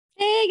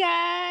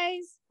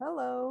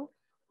Hello,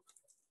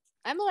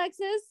 I'm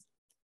Alexis,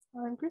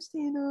 I'm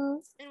Christina.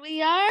 and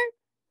we are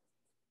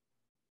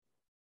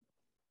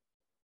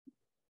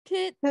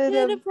Pitter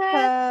Pit-a-pat.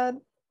 pad.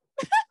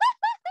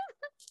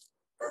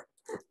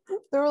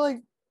 They were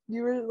like,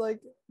 you were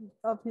like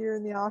up here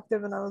in the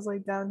octave, and I was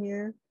like down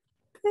here.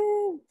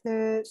 Pit,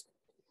 pit.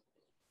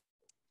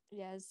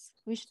 Yes,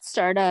 we should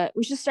start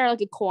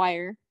like a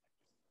choir.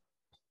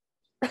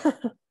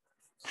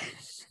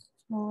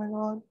 Oh my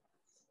god.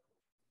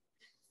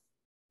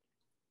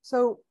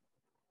 So,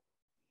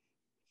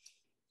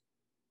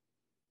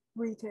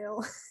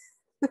 retail.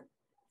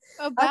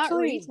 About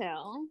Actually,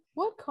 retail.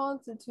 what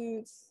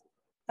constitutes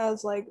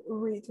as like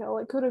retail?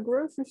 Like, could a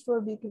grocery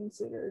store be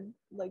considered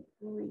like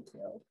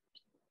retail?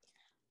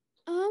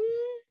 Um,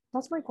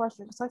 That's my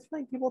question because I feel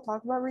like people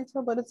talk about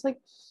retail, but it's like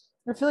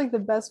I feel like the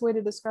best way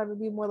to describe it would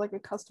be more like a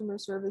customer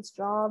service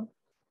job.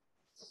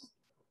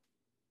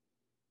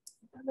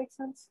 That makes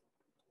sense.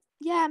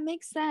 yeah, it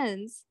makes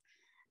sense.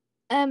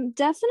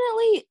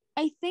 Definitely,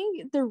 I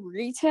think the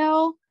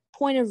retail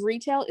point of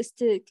retail is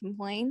to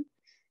complain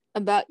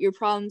about your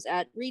problems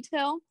at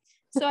retail.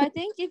 So I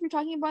think if you're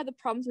talking about the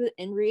problems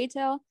within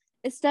retail,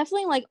 it's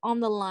definitely like on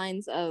the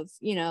lines of,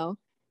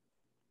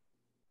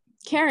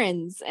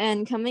 Karens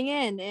and coming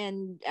in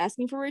and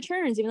asking for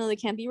returns even though they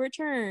can't be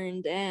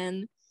returned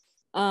and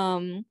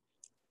um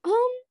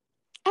um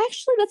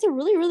actually that's a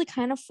really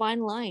kind of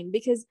fine line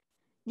because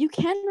you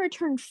can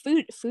return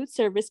food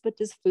service, but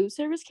does food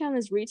service count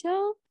as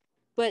retail?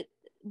 But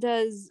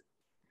does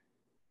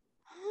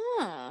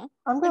I'm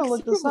like gonna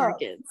look this up.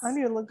 I supermarkets.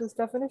 need to look this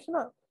definition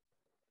up.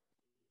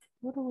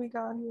 What do we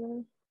got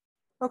here?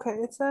 Okay,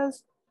 it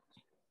says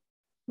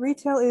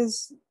retail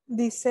is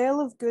the sale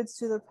of goods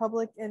to the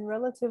public in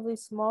relatively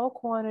small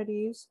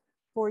quantities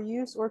for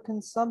use or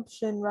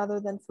consumption rather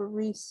than for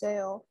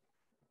resale.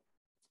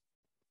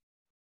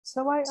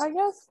 So I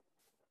guess,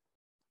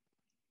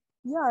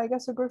 yeah, I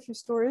guess a grocery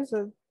store is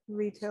a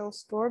retail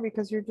store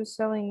because you're just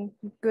selling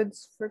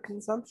goods for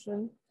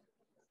consumption.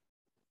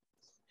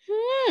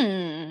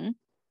 Hmm.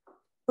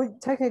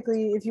 But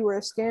technically, if you were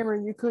a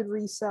scammer, you could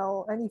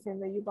resell anything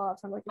that you bought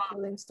from like a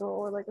clothing store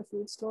or like a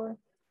food store.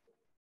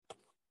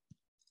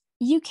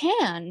 You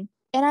can.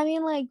 And I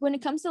mean, like, when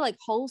it comes to like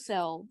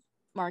wholesale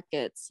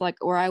markets, like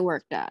where I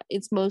worked at,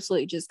 it's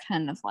mostly just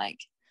kind of like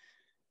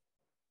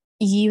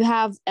you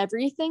have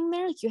everything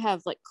there. You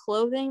have like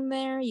clothing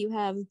there, you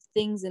have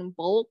things in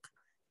bulk,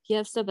 you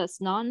have stuff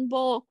that's not in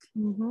bulk,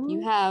 you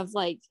Mm-hmm. have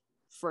like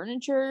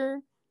furniture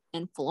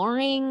and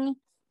flooring,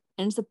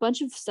 and it's a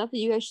bunch of stuff that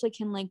you actually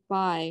can like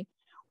buy,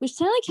 which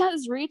technically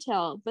counts as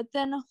retail, but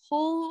then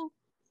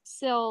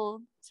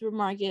wholesale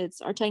supermarkets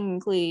are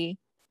technically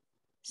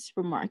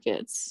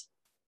supermarkets.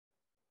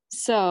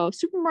 So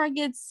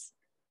supermarkets.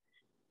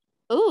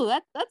 Oh,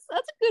 that's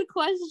a good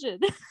question.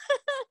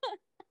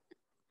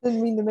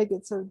 Didn't mean to make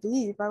it so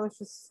deep. I was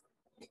just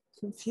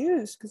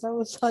confused because I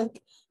was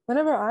like,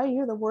 whenever I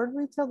hear the word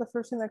retail, the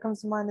first thing that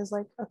comes to mind is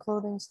like a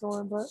clothing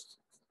store. But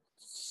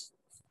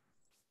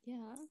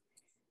Yeah,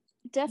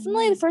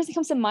 definitely the mm, first thing that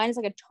comes to mind is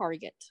like a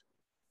Target.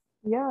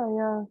 yeah,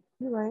 you're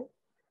right.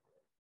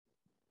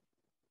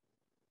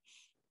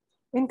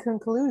 In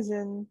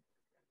conclusion,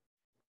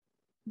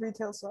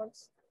 retail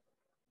sucks.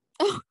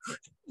 Oh,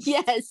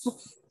 yes.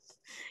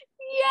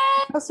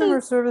 Yes.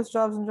 Customer service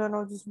jobs in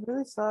general just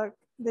really suck.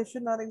 They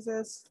should not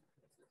exist.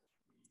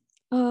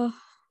 Uh,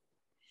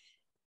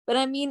 but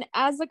I mean,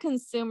 as a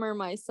consumer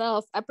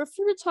myself, I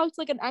prefer to talk to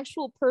like an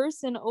actual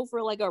person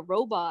over like a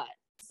robot.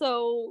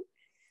 So,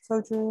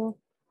 So true.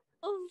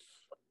 oh,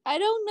 I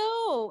don't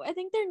know. I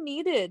think they're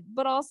needed,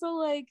 but also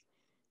like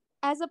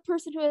as a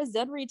person who has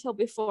done retail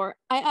before,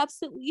 I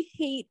absolutely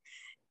hate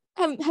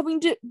having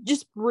to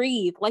just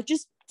breathe. Like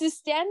just to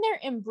stand there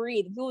and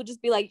breathe. People would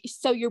just be like,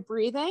 "So you're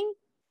breathing?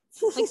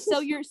 Like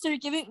you're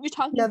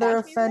talking Yeah, they're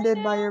back to me right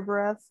offended by now?" your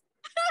breath.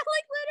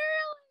 Like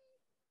literally.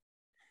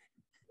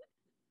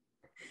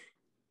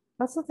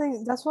 That's the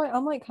thing. That's why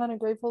I'm like kind of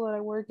grateful that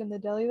I work in the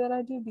deli that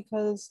I do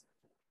because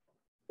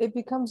it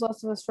becomes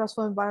less of a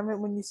stressful environment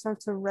when you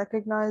start to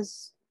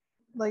recognize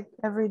like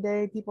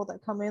everyday people that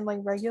come in like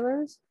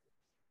regulars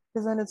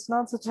because then it's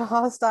not such a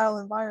hostile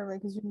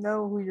environment because you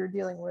know who you're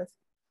dealing with.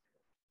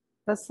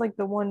 That's like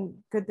the one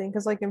good thing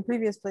because like in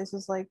previous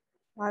places like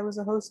I was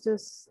a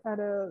hostess at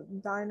a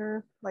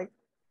diner like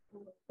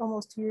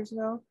almost 2 years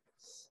ago.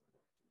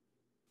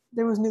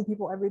 There was new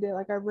people every day.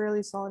 Like I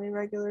rarely saw any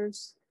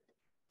regulars.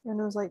 And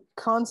it was like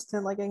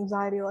constant like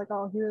anxiety, like,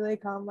 oh, here they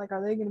come. Like,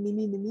 are they gonna be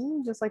mean to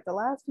me just like the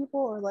last people?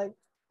 Or like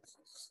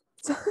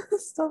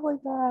stuff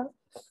like that.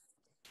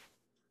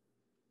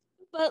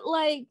 But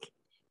like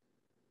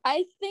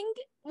I think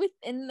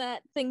within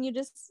that thing you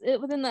just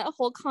within that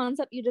whole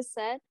concept you just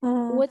said,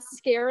 Mm,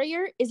 what's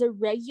scarier is a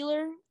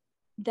regular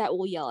that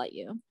will yell at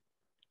you.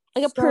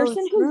 Like a so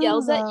person who true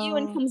yells at you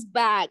and though. comes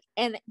back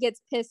and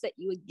gets pissed at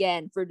you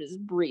again for just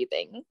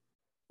breathing.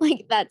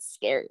 Like that's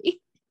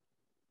scary.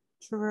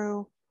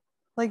 True.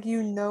 Like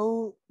you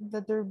know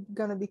that they're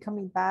gonna be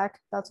coming back.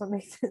 That's what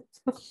makes it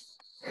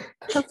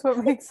that's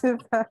what makes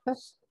it bad.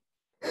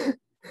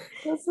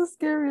 That's the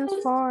scariest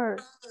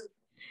part.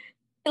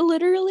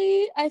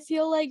 Literally, I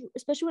feel like,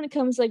 especially when it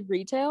comes to like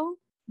retail,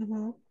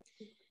 Mm-hmm.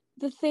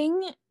 the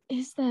thing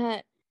is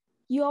that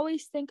you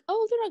always think,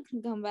 oh, they're not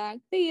gonna come back.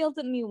 They yelled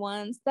at me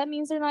once. That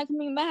means they're not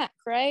coming back,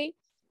 right?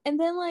 And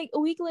then like a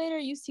week later,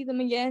 you see them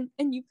again,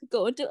 and you could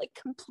go into like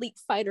complete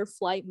fight or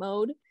flight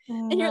mode,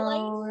 and you're like,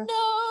 No,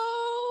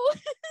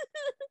 no.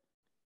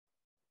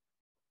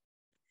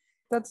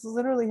 that's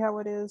literally how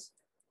it is.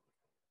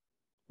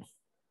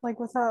 Like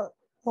with that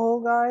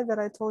old guy that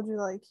I told you,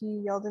 like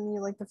he yelled at me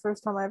like the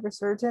first time I ever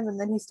served him, and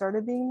then he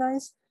started being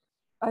nice.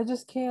 I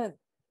just can't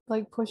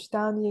like push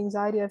down the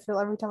anxiety I feel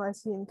every time I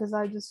see him because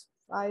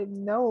I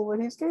know what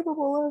he's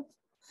capable of.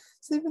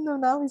 So even though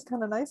now he's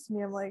kind of nice to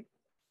me, I'm like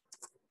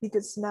he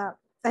could snap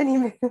any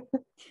minute.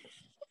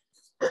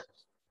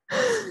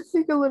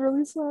 He could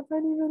literally snap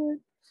any minute.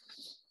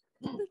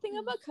 The thing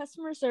about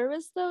customer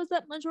service though is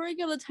that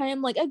majority of the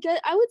time, like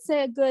I would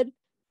say a good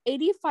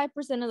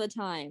 85% of the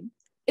time,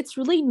 it's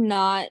really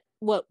not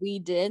what we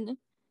did.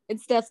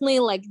 It's definitely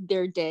like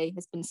their day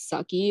has been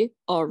sucky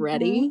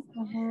already.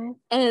 Mm-hmm, mm-hmm.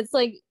 And it's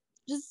like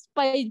just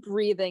by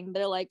breathing,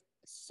 they're like,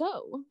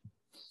 so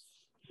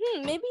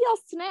maybe I'll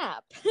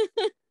snap.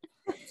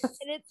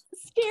 And it's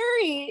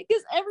scary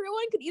because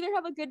everyone could either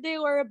have a good day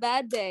or a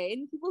bad day.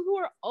 And people who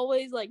are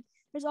always like,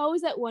 there's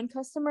always that one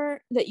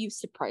customer that you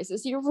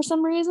surprises you for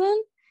some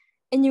reason.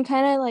 And you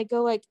kind of like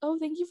go like, oh,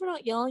 thank you for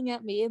not yelling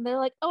at me. And they're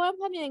like, oh, I'm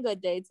having a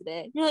good day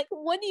today. And you're like,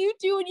 what do you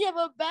do when you have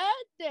a bad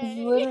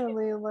day?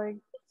 Literally, like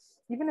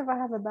even if I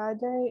have a bad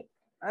day,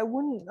 I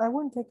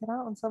wouldn't take it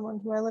out on someone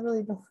who I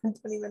literally don't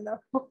even know.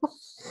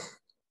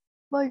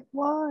 Like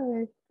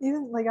why?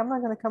 Even like I'm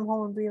not gonna come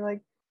home and be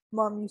like,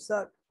 Mom, you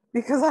suck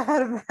because I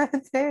had a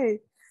bad day.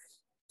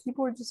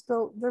 People are just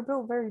built they're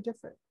built very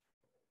different.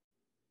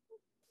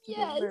 They're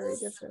built very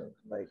Yes. different.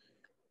 Like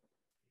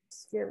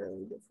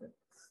scarily different.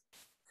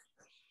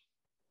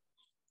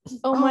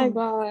 Oh my Oh,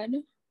 God.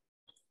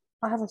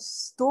 I have a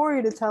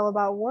story to tell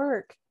about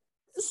work.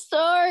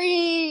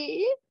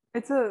 Sorry.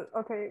 It's a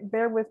okay,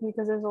 bear with me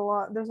because there's a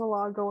lot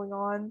going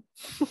on.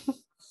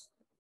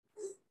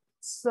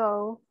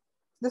 So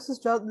this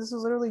is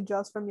literally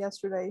just from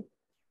yesterday.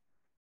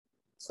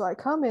 So I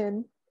come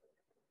in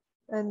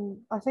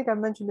and I think I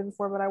mentioned it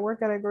before, but I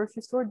work at a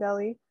grocery store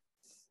deli.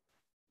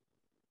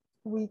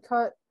 We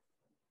cut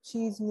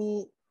cheese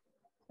meat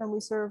and we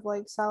serve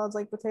like salads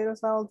like potato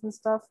salads and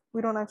stuff.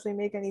 We don't actually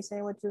make any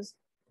sandwiches.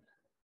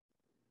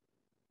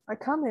 I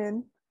come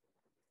in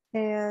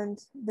and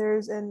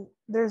there's a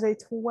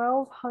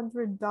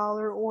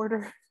 $1,200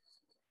 order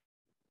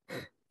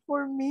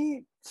for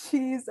meat,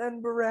 cheese,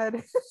 and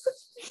bread.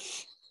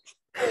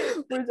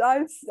 Which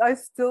I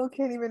still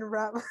can't even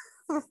wrap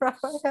my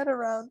head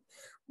around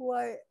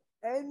why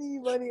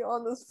anybody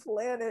on this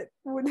planet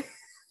would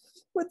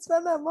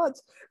spend that much.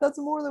 That's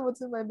more than what's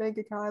in my bank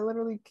account. I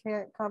literally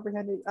can't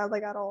comprehend it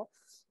like at all.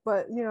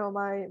 But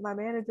my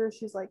manager,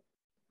 she's like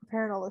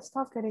preparing all this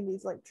stuff, getting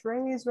these like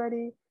trays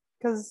ready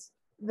because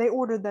they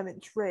ordered them in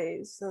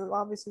trays. So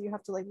obviously you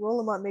have to like roll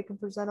them up, make them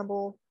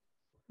presentable,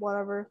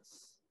 whatever.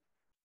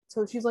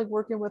 So she's like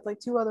working with like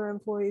two other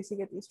employees to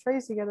get these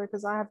trays together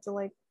because I have to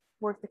like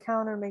work the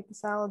counter, make the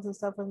salads and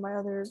stuff with my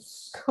other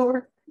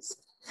coworkers.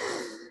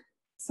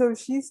 So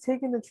she's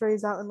taking the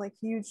trays out in like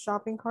huge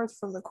shopping carts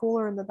from the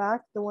cooler in the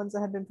back, the ones that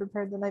had been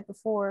prepared the night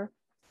before.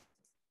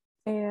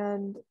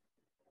 And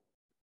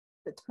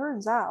it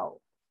turns out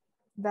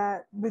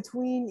that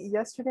between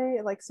yesterday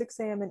at like 6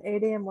 a.m. and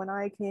 8 a.m. when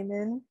I came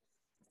in,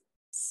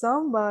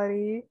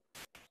 somebody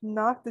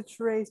knocked the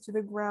trays to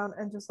the ground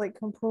and just like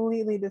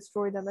completely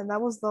destroyed them. And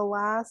that was the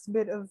last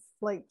bit of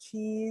like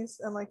cheese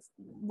and like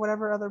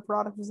whatever other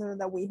product was in it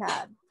that we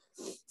had.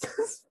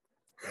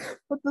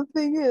 But the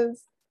thing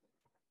is,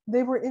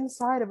 they were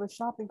inside of a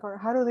shopping cart.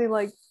 How do they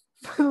like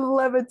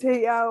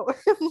levitate out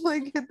and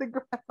like hit the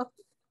ground?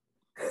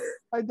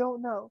 I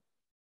don't know.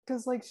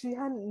 Because like she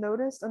hadn't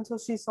noticed until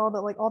she saw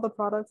that like all the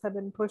products had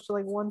been pushed to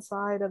like one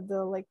side of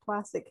the like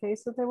plastic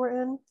case that they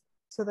were in.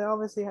 So they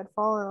obviously had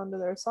fallen onto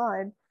their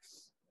side.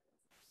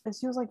 And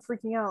she was like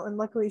freaking out. And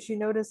luckily she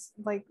noticed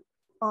like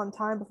on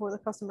time before the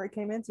customer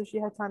came in. So she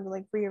had time to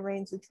like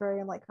rearrange the tray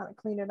and like kind of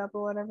clean it up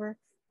or whatever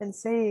and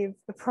save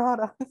the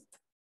product.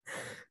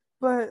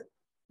 But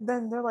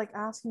then they're like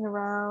asking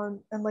around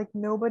and like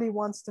nobody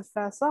wants to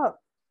fess up.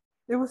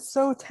 It was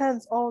so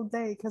tense all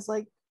day because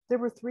like there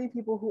were three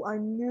people who I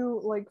knew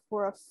like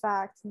for a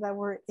fact that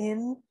were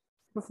in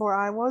before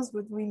I was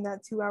between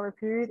that 2 hour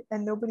period,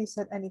 and nobody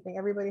said anything.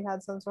 Everybody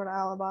had some sort of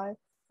alibi.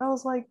 I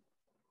was like,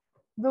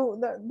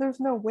 no, there's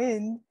no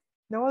wind.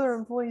 No other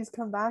employees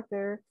come back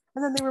there.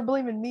 And then they were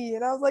blaming me,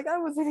 and I was like, I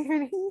wasn't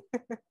even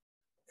here.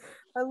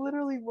 I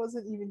literally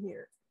wasn't even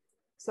here.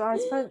 So I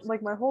spent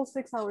like my whole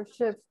 6 hour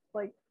shift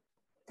like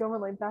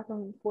going like back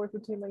and forth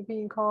between like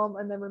being calm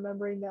and then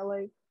remembering that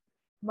like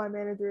my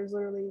manager is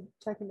literally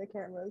checking the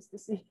cameras to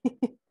see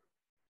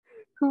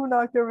who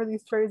knocked over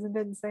these trays and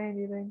didn't say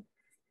anything.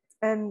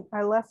 And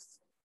I left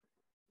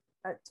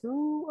at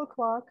 2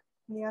 o'clock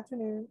in the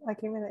afternoon. I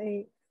came in at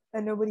 8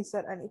 and nobody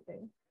said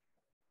anything.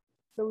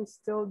 So we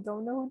still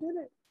don't know who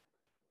did it.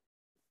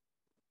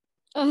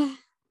 Ugh.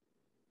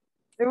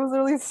 It was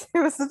literally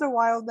it was such a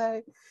wild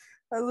day.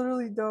 I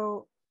literally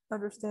don't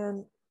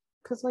understand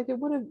because like it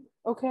would have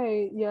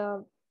okay, yeah,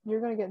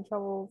 you're gonna get in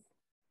trouble,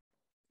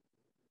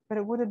 but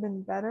it would have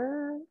been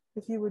better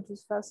if you would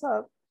just fess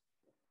up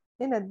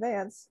in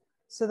advance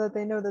so that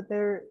they know that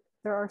there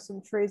are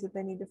some trays that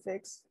they need to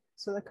fix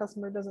so the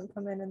customer doesn't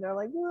come in and they're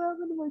like, what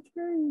happened to my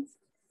trays?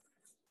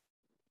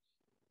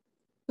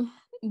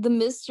 The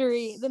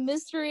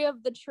mystery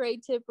of the tray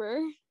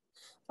tipper.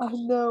 I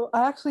know.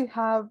 I actually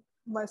have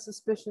my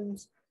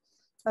suspicions.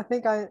 I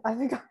think I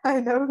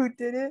know who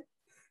did it,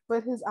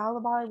 but his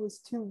alibi was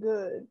too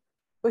good.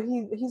 But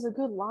he's a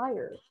good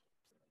liar.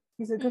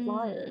 He's a good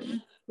liar.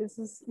 Mm. This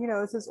is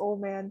it's this old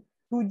man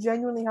who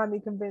genuinely had me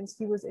convinced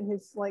he was in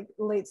his like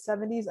late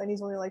 70s and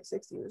he's only like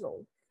 60 years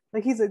old.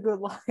 Like he's a good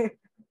liar.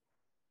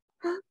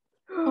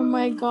 Oh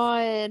my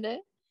god.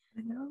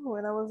 I know,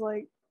 and I was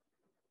like,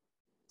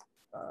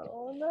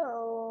 oh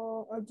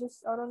no,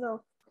 I don't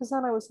know. Because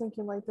then I was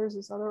thinking like, there's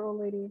this other old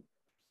lady,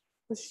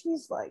 but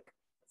she's like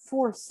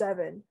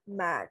 4'7"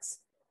 max.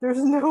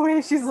 There's no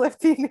way she's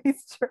lifting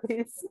these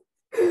trays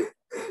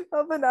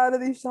up and out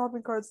of these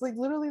shopping carts. Like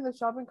literally, the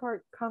shopping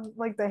cart come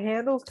like the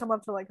handles come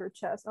up to like her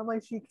chest. I'm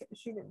like, she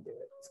didn't do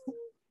it.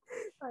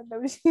 I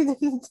know she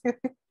didn't do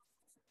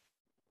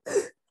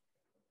it,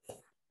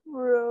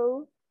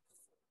 bro.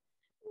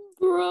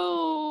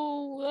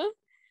 Bro.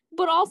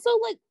 But also,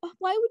 like,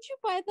 why would you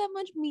buy that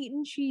much meat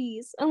and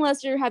cheese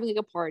unless you're having like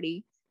a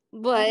party? I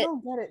But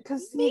don't get it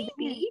because see,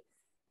 maybe.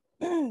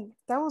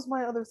 that was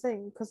my other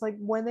thing. Because like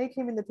when they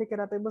came in to pick it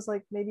up, it was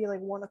like maybe like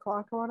 1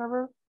 o'clock or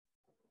whatever,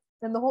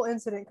 and the whole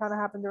incident kind of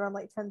happened around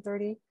like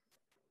 10:30.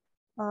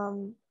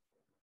 Um,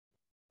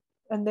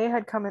 and they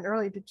had come in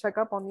early to check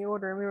up on the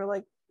order, and we were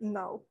like,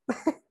 no,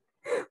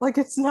 like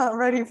it's not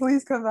ready.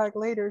 Please come back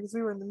later because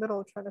we were in the middle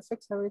of trying to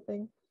fix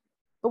everything.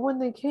 But when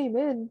they came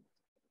in,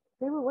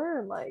 they were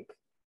wearing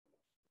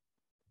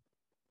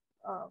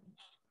um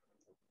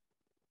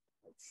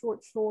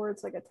short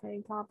shorts, like a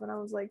tank top, and I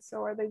was like,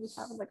 so are they just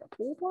having like a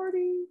pool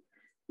party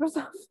or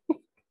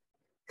something?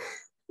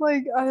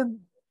 Like I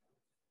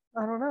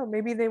don't know.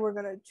 Maybe they were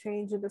gonna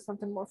change into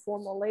something more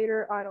formal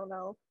later. I don't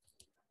know.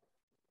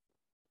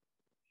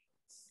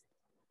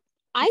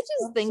 I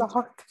just I'm think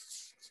shocked.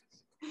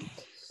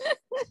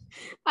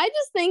 I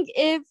just think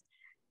if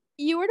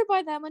you were to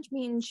buy that much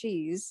meat and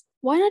cheese,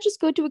 why not just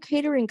go to a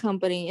catering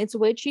company? It's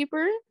way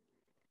cheaper.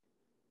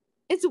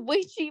 It's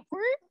way cheaper.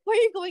 Why are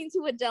you going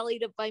to a deli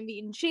to buy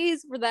meat and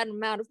cheese for that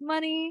amount of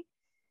money?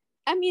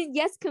 I mean,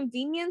 yes,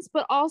 convenience,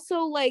 but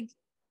also like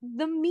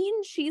the meat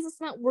and cheese is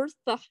not worth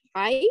the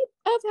hype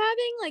of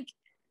having like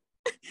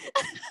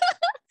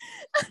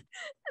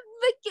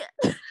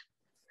the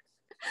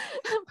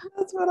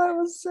That's what I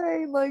was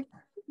saying. Like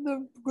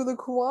the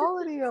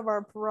quality of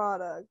our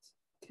product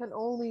can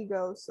only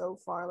go so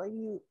far. Like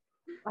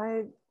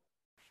I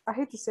I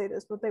hate to say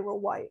this, but they were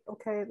white.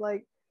 Okay,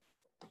 like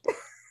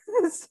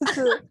it's such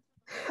a.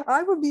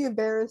 I would be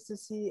embarrassed to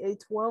see a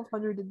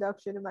 1,200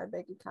 deduction in my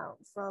bank account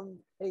from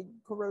a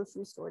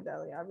grocery store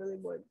deli. I really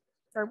would.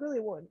 I really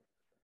would.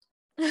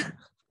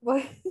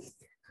 Like,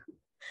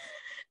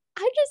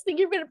 I just think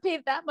you're gonna pay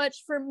that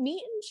much for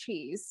meat and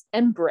cheese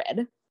and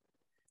bread.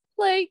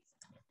 Like,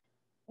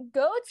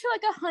 go to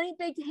like a honey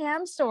baked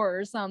ham store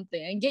or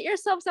something and get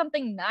yourself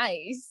something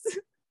nice.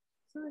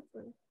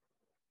 seriously.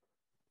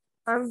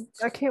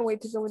 I can't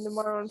wait to go in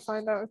tomorrow and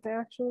find out if they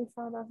actually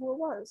found out who it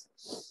was.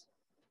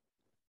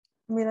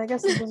 I mean, I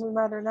guess it doesn't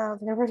matter now.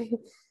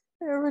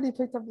 They already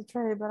picked up the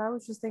tray, but I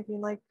was just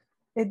thinking like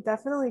it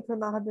definitely could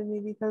not have been me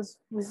because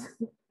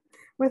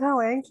with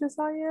how anxious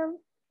I am,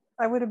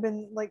 I would have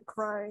been like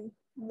crying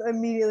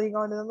immediately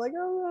gone to them like,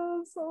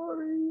 oh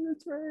sorry, the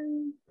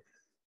tray.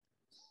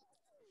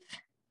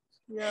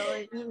 Yeah,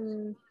 like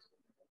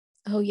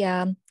Oh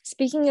yeah.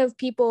 Speaking of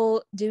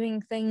people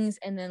doing things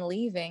and then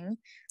leaving,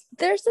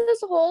 there's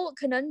this whole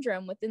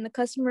conundrum within the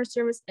customer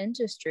service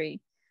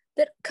industry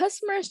that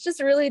customers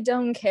just really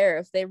don't care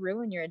if they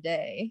ruin your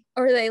day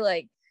or they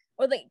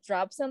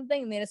drop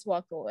something and they just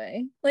walk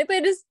away. Like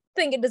they just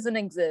think it doesn't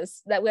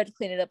exist, that we have to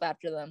clean it up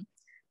after them.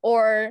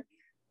 Or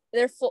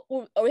they're full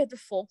or we have to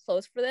full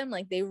clothes for them,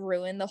 like they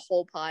ruin the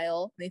whole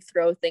pile, they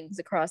throw things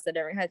across the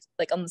never had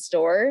like on the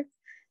store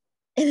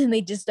and then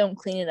they just don't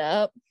clean it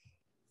up.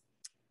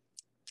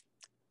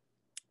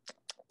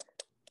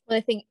 But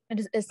I think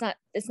it's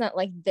not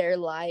like their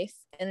life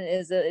and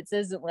it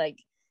isn't like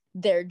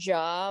their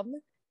job,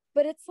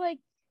 but it's like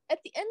at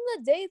the end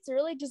of the day it's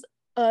really just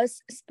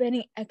us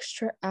spending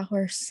extra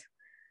hours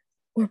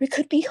where we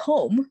could be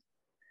home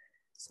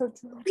so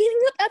true.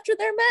 cleaning up after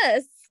their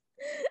mess.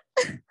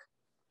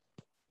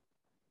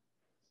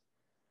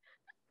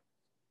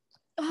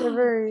 They're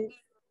very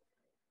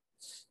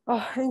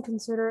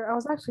inconsiderate. I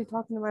was actually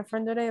talking to my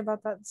friend today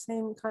about that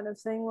same kind of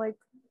thing. Like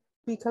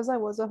because I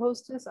was a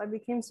hostess, I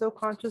became so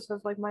conscious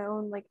of like my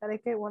own like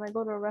etiquette when I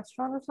go to a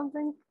restaurant or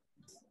something.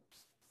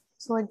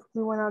 So like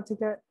we went out to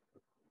get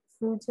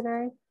food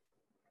today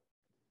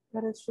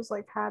that it's just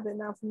like habit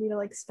now for me to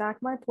like stack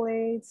my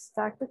plates,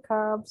 stack the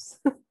cups,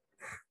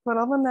 put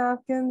all the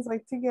napkins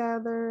like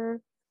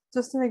together,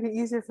 just to make it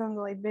easier for them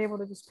to like be able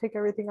to just pick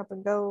everything up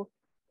and go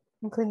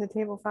and clean the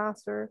table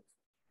faster.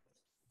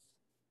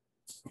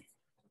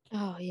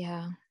 Oh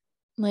yeah.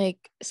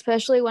 Like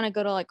especially when I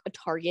go to like a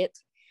Target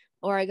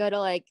or I go to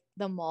like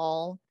the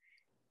mall,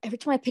 every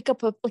time I pick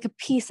up a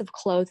piece of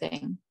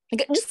clothing,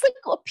 like just like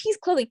a piece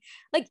of clothing,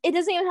 like it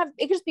doesn't even have,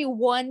 it could just be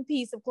one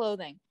piece of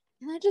clothing.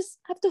 And I just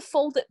have to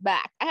fold it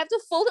back. I have to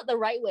fold it the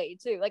right way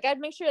too. Like I'd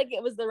make sure like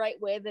it was the right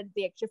way that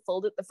they actually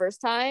fold it the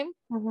first time.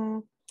 Mm-hmm.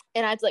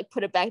 And I had to like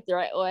put it back the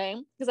right way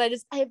because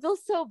I feel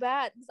so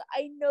bad because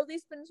I know they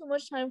spend so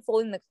much time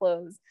folding the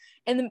clothes,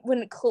 and then when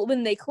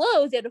they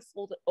close, they had to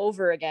fold it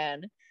over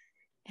again.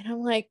 And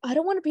I'm like, I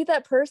don't want to be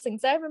that person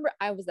because I remember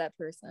I was that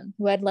person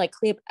who had like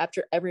clean up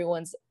after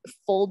everyone's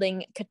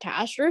folding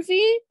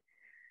catastrophe.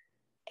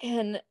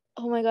 And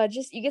oh my God,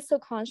 just you get so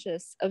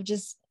conscious of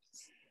just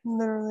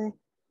Literally.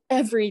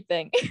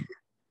 everything.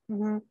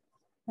 Mm-hmm.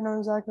 I know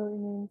exactly what you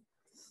mean.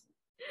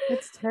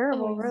 It's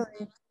terrible, Oh,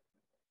 really.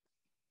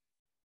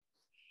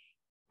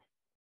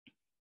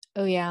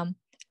 oh yeah.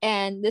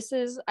 And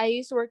I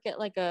used to work at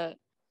like a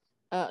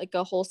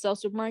wholesale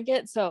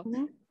supermarket. So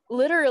Mm-hmm.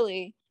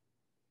 literally,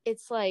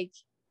 it's like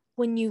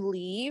when you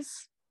leave,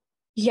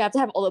 you have to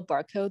have all the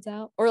barcodes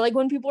out. Or like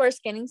when people are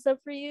scanning stuff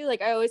for you,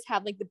 like I always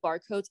have like the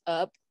barcodes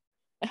up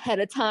ahead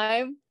of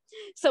time.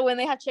 So when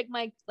they have to check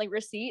my like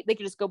receipt, they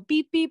could just go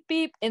beep, beep,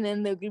 beep, and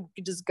then they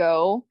could just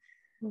go.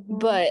 Mm-hmm.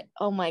 But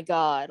oh my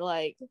God,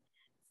 like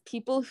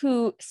people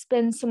who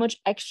spend so much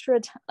extra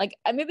time, like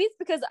maybe it's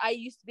because I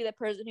used to be that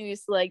person who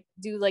used to like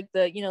do like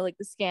the, like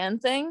the scan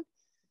thing.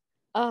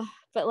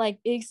 But like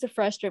it used to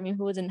frustrate me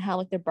who didn't have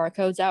like their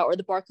barcodes out, or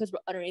the barcodes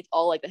were underneath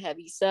all like the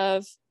heavy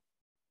stuff,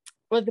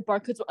 or like the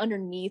barcodes were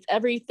underneath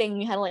everything.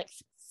 You had to like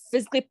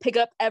physically pick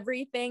up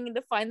everything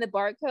to find the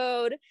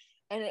barcode,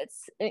 and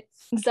it's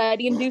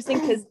anxiety inducing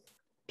because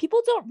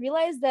people don't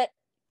realize that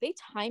they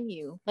time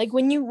you. Like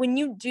when you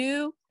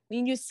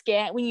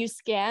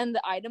scan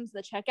the items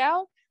in the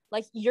checkout,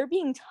 like you're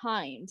being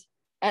timed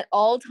at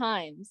all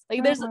times. Like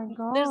Oh there's my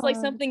there's like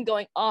God. something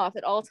going off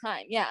at all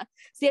time. Yeah.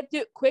 So you have to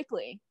do it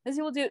quickly. That's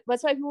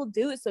why people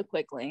do it so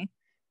quickly.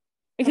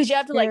 Because you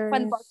That's have to like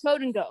find scary. the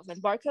barcode and go, find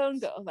the barcode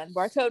and go, find the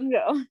barcode and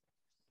go.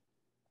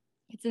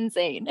 It's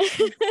insane.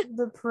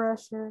 The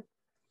pressure.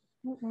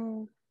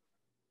 Mm-mm.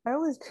 I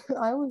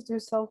always do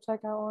self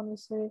checkout,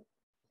 honestly.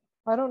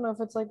 I don't know if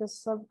it's like a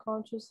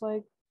subconscious,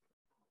 like,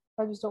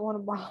 I just don't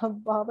want to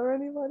bother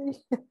anybody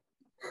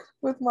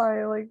with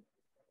my like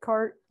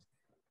cart.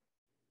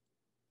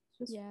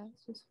 Yeah.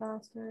 It's just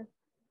faster.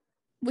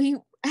 We,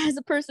 as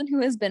a person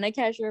who has been a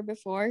cashier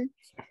before,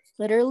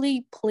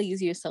 literally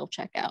please use self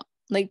checkout.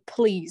 Like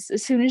please,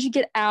 as soon as you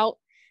get out,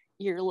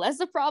 you're less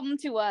a problem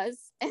to us,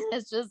 and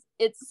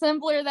it's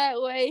simpler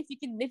that way.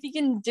 If you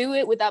can do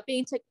it without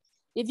being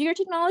if you're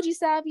technology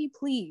savvy,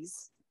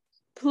 please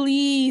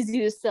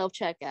use self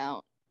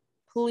checkout.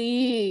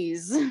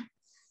 Please.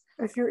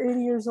 If you're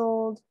 80 years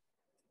old,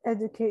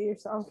 educate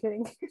yourself. I'm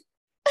kidding.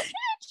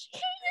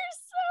 Educate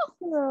yourself.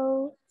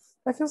 No.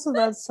 I feel so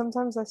bad.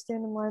 Sometimes I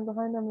stand in line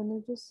behind them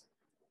and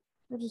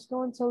they're just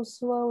going so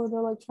slow and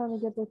they're like trying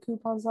to get their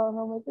coupons out and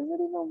I'm like, is it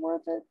even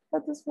worth it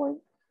at this point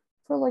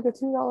for like a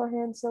 $2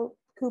 hand soap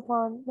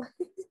coupon?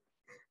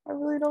 I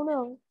really don't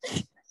know.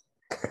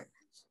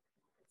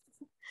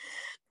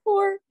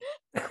 or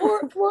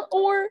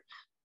or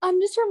I'm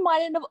just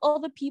reminded of all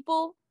the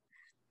people.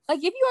 Like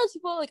if you are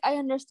people, like I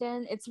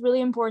understand it's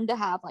really important to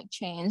have like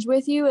change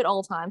with you at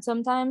all times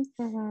sometimes,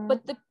 Mm-hmm.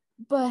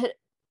 but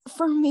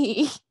for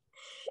me,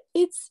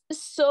 it's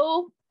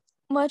so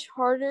much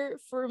harder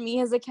for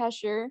me as a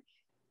cashier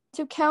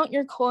to count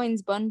your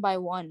coins one by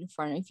one in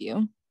front of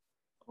you.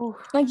 Oof.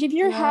 Like if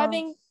Yeah,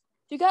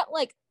 you got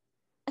like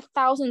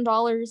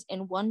 $1,000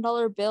 in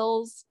 $1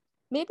 bills,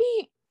 maybe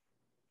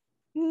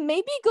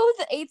go to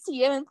the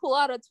ATM and pull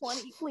out a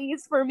 20,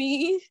 please, for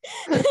me.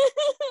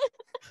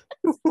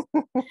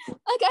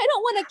 Like I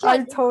don't want to I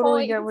count your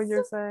totally get what coins.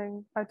 you're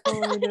saying. I I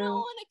totally don't do.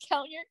 want to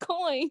count your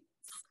coins.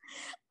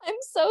 I'm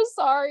so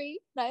sorry.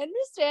 I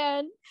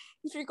understand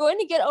if you're going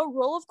to get a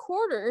roll of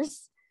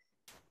quarters,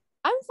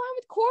 I'm fine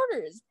with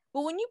quarters.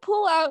 But when you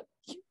pull out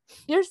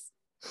your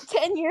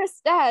 10-year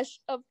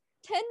stash of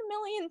 10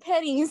 million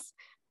pennies,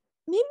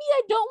 maybe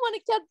I don't want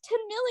to count 10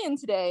 million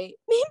today.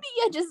 Maybe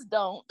I just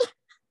don't.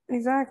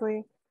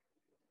 Exactly.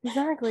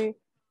 Exactly.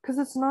 Because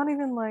it's not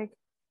even like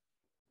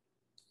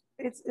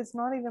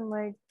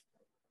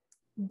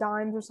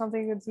dimes or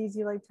something. It's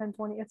easy like 10,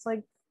 20. It's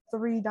like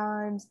 3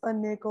 dimes, a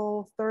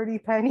nickel, 30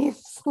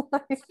 pennies.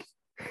 Like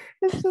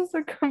it's just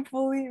a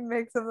complete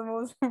mix of the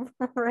most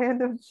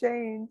random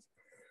change.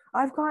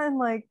 I've gotten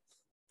like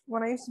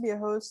when I used to be a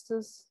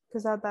hostess,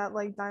 because at that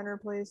like diner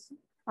place,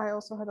 I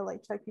also had to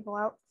like check people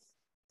out.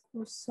 It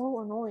was so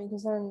annoying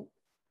because then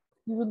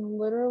you would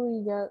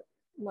literally get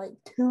like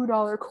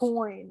 $2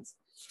 coins.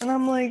 And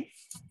I'm like,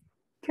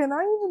 can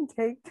I even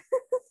take this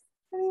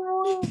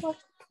anymore? Like,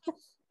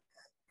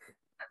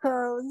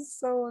 oh, it was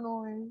so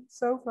annoying,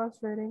 so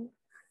frustrating.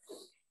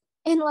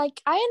 And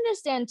like I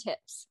understand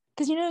tips.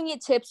 Because you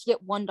get tips, you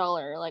get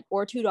 $1, like,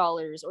 or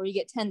 $2, or you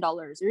get $10,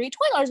 or you get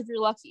 $20 if you're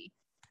lucky.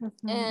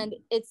 Mm-hmm. And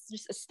it's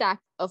just a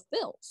stack of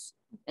bills.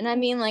 And I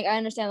mean, like, I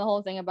understand the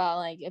whole thing about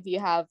like if you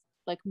have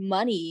like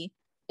money,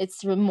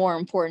 it's more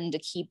important to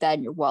keep that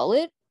in your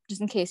wallet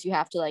just in case you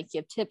have to like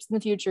give tips in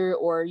the future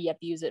or you have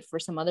to use it for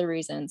some other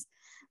reasons.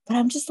 But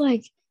I'm just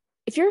like,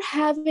 if you're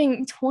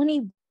having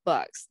 $20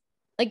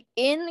 like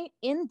in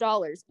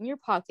dollars in your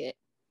pocket,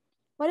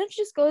 why don't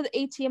you just go to the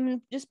ATM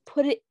and just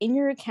put it in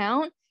your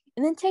account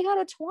and then take out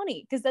a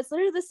 20? Because that's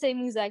literally the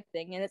same exact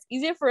thing, and it's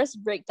easier for us to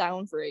break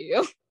down for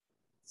you.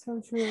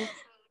 So true.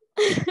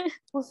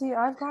 Well, see,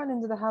 I've gotten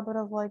into the habit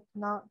of like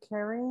not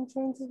carrying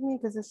change with me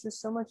because it's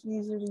just so much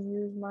easier to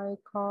use my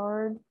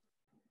card.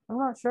 I'm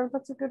not sure if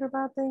that's a good or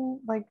bad thing.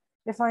 Like,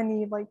 if I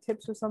need like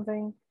tips or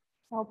something,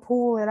 I'll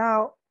pull it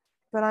out,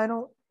 but I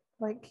don't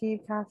like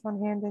keep cash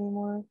on hand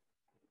anymore.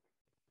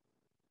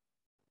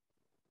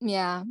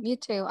 Yeah, me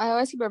too. I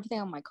always keep everything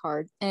on my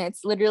card, and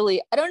it's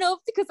literally, I don't know if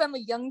it's because I'm a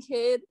young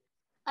kid.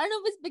 I don't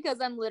know if it's because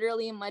I'm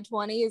literally in my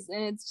 20s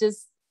and it's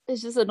just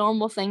a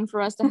normal thing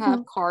for us to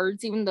have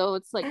cards, even though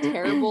it's like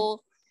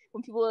terrible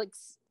when people like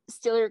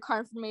steal your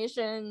card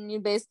information. You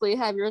basically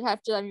have to have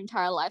your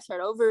entire life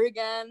start over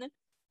again.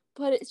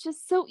 But it's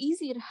just so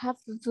easy to have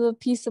the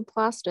piece of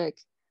plastic.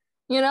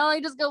 You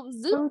just go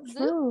zoop, So zoop,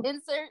 true.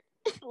 insert,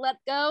 let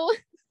go.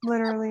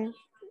 Literally.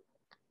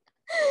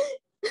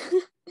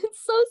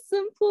 It's so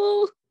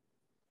simple.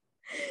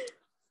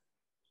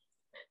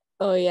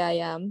 Oh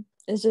yeah.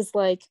 It's just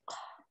like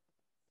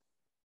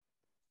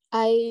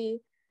I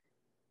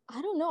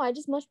don't know. I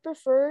just much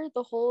prefer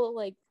the whole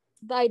like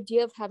the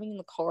idea of having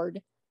the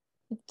card.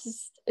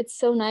 It's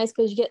so nice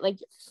because you get like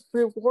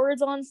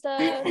rewards on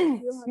stuff.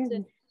 Excuse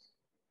me.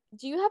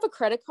 Do you have a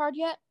credit card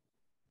yet?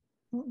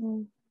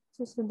 Mm-mm.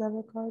 Just a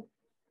debit card.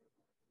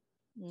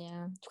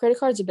 Yeah, credit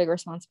card's a big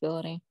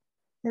responsibility.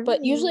 It But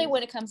really usually is.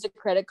 when it comes to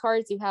credit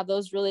cards, you have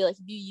those really like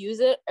if you use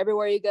it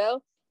everywhere you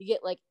go, you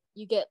get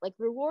like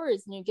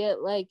rewards and you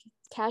get like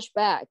cash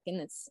back,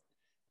 and it's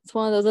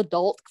one of those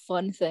adult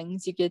fun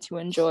things you get to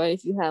enjoy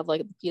if you have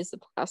like a piece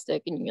of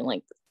plastic and you can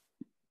like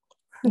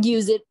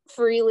use it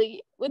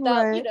freely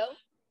without, Right.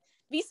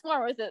 be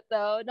smart with it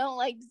though. Don't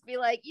like just be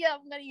like, yeah,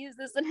 I'm gonna use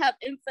this and have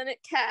infinite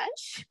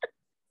cash.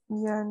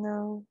 Yeah,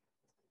 no.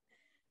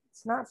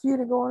 It's not for you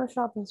to go on a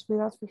shopping spree,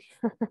 that's for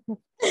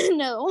sure.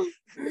 No.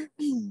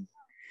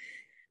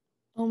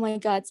 Oh my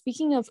god.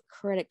 Speaking of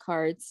credit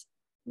cards,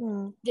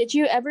 did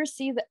you ever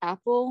see the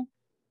Apple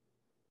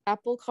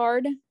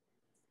card?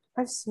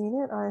 I've seen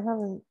it. I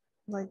haven't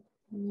like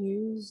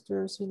used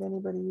or seen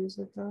anybody use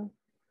it though.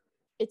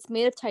 It's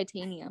made of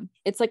titanium.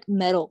 It's like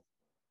metal.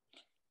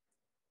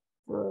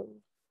 Bro,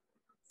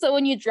 So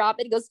when you drop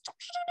it, it goes.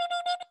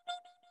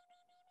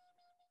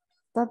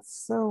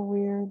 that's so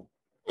weird.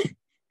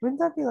 Wouldn't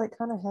that be like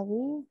kind of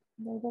heavy?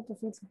 Like that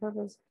defeats the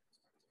purpose.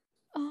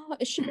 Oh,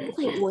 it should be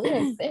lightweight,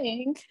 I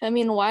think. I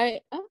mean,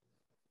 why? Oh,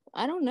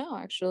 I don't know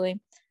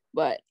actually,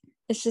 but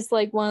it's just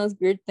like one of those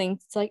weird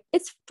things. It's like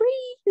it's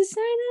free to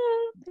sign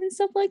up and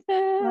stuff like I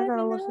that.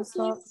 gotta look this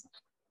up. It's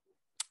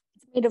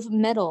made of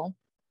metal.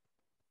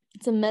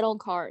 It's a metal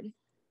card.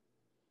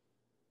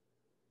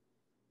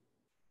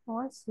 Oh,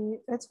 I see.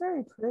 It's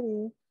very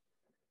pretty.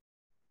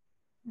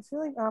 I feel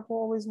like Apple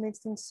always makes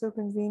things so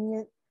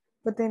convenient,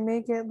 but they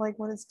make it like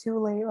when it's too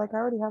late. Like I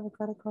already have a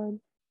credit card.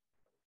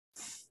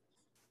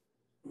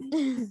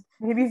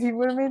 Maybe if you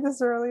would have made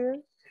this earlier,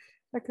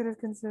 I could have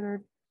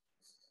considered.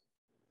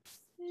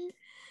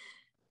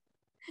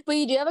 But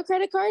you do have a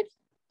credit card?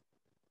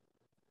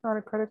 Not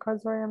a credit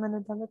card, sorry, I'm in a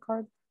debit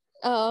card.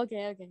 Oh,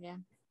 okay, yeah.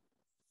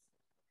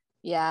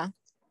 Yeah.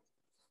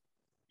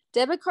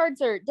 Debit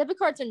cards are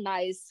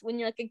nice when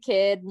you're like a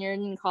kid and you're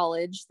in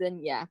college. Then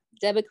yeah,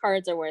 debit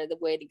cards are the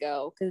way to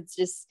go because it's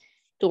just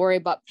to worry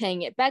about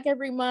paying it back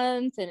every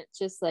month, and it's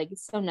just like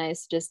it's so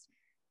nice just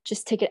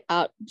take it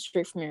out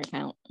straight from your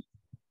account.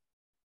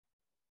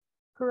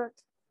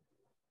 Correct.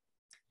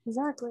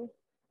 Exactly.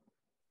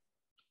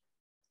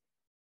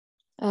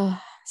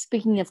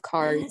 Speaking of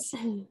cards,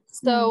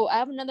 so I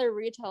have another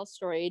retail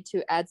story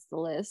to add to the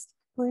list.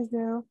 Please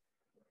do.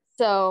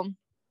 So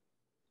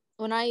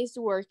when I used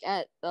to work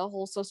at the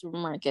wholesale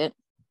supermarket,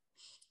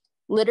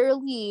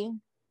 literally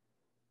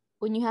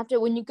when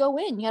you go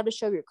in, you have to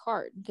show your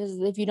card, because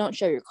if you don't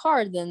show your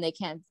card, then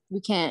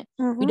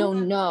we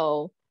don't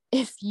know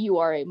if you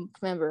are a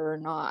member or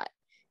not.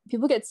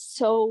 People get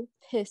so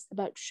pissed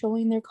about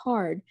showing their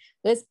card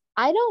because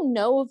I don't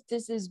know if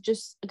this is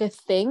just like a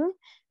thing,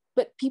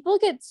 but people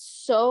get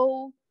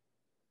so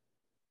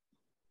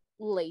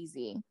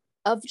lazy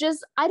of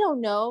just, I don't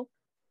know,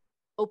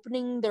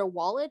 opening their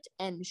wallet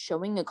and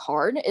showing a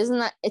card. Isn't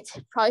that, it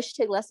probably should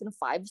take less than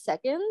 5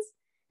 seconds.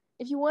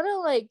 If you want to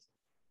like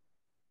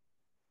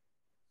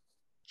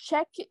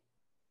check,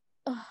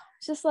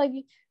 it's just like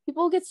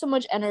people get so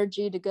much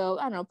energy to go,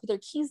 I don't know, put their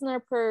keys in their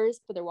purse,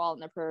 put their wallet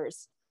in their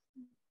purse,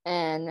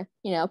 and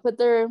put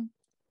their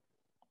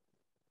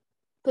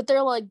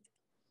like,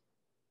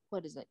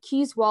 what is it,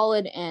 keys,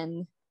 wallet,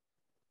 and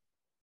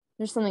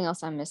There's something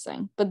else I'm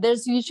missing. But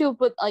there's usually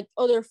put like,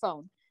 oh, their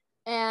phone.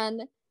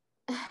 And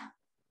like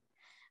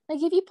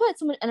if you put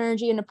so much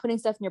energy into putting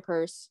stuff in your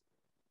purse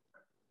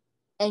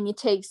and it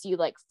takes you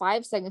like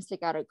 5 seconds to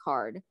take out a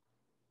card,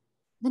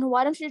 then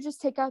why don't you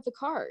just take out the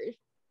card?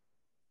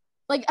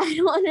 Like, I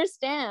don't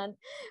understand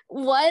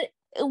what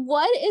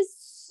is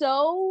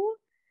so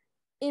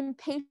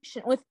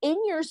impatient within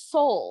your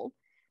soul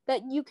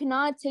that you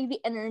cannot take the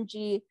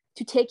energy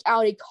to take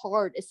out a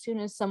card as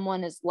soon as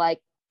someone is like,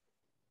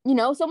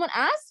 someone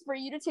asks for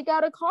you to take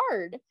out a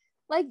card.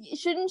 Like,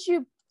 shouldn't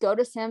you go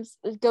to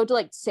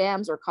like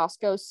Sam's or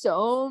Costco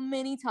so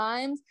many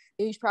times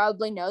that you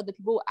probably know that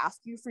people will ask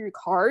you for your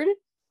card?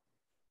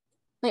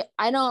 Like,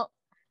 I'm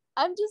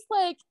just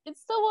like,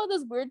 it's still one of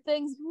those weird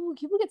things. Ooh,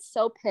 people get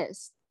so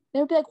pissed.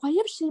 They'll be like, why do you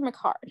have to see my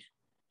card?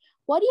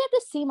 Why do you have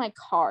to see my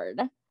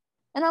card?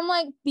 And I'm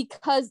like,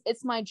 because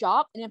it's my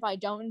job. And if I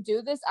don't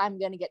do this, I'm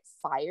going to get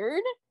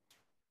fired.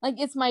 Like,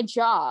 it's my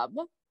job.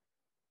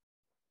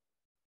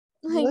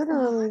 Like,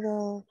 Literally,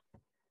 though.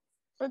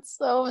 It's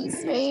so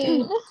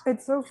insane.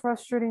 It's so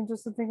frustrating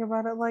just to think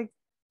about it. Like,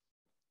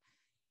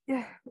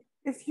 yeah,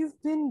 if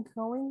you've been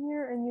going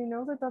here and you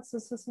know that that's the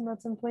system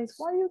that's in place,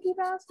 why do you keep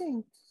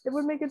asking? It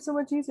would make it so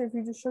much easier if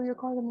you just show your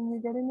card and then you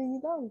get in and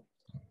you go.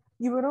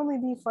 You would only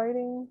be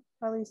fighting,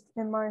 at least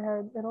in my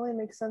head, it only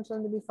makes sense for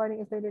them to be fighting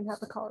if they didn't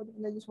have a card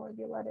and they just want to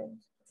be let in.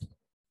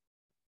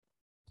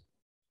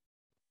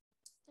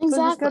 Exactly.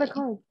 So just get a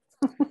card.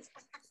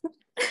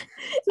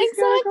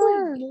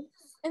 Exactly.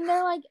 And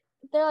they're like,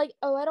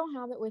 oh, I don't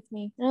have it with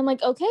me. And I'm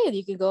like, okay,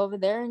 you could go over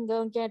there and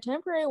go and get a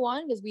temporary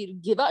one because we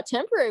give out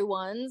temporary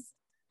ones.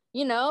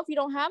 If you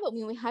don't have it,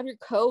 we have your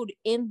code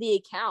in the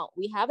account.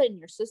 We have it in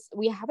your system.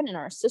 We have it in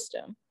our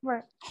system.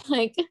 Right.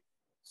 Like,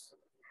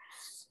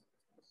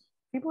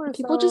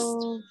 people just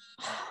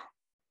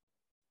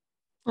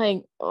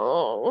like,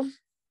 oh,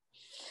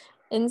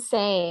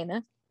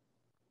 insane.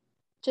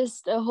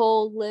 Just a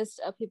whole list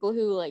of people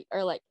who like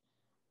are like,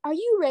 are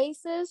you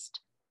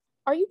racist?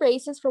 Are you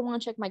racist for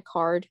wanting to check my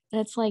card?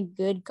 And it's like,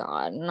 good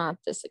God, not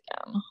this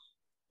again.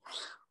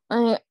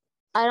 I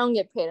don't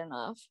get paid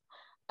enough.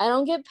 I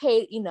don't get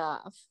paid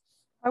enough.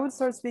 I would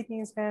start speaking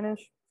in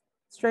Spanish,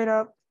 straight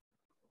up.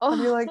 I'd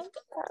be like,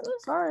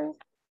 sorry,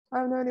 I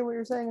have no idea what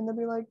you're saying. And they'd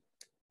be like,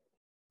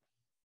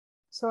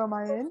 so am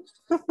I in?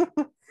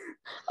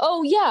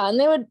 Oh, yeah. And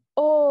they would,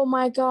 oh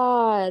my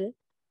God.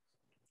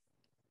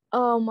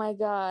 Oh my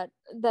God.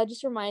 That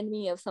just reminded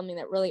me of something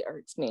that really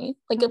irks me.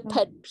 Like a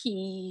pet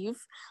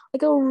peeve.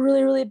 Like a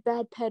really, really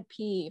bad pet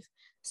peeve.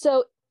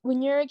 So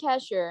when you're a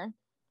cashier,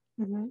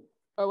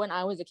 or when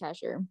I was a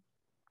cashier,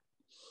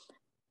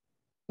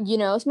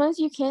 sometimes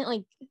you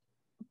can't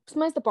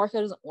sometimes the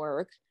barcode doesn't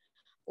work.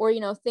 Or,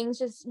 things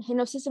just,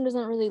 system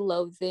doesn't really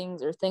load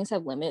things or things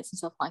have limits and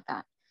stuff like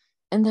that.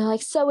 And they're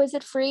like, so is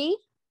it free?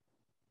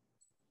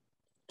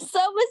 So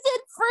is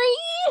it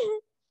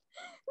free?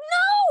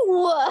 No!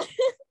 No!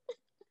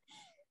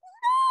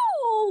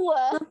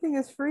 Nothing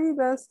is free,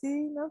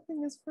 bestie.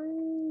 Nothing is free.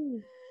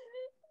 What?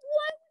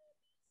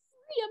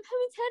 I'm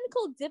having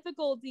technical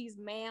difficulties,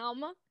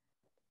 ma'am.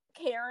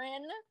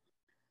 Karen.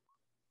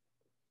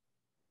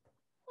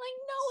 Like,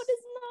 no, it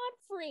is not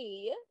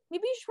free.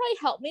 Maybe you should probably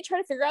help me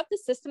try to figure out the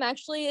system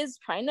actually is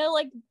trying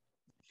to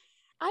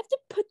I have to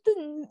put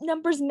the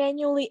numbers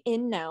manually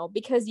in now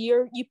because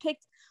you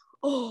picked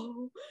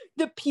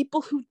the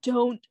people who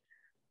don't.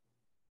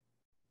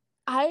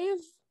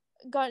 I've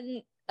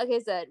gotten, like I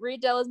said,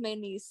 Riedel has made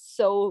me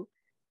so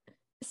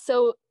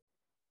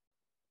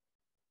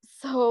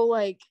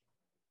I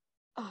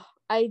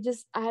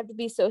have to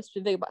be so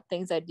specific about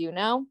things I do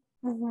now.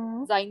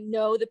 Because I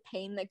know the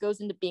pain that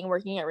goes into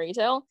working at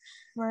retail.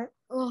 Right.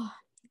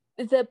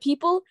 The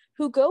people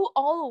who go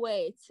all the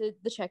way to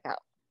the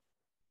checkout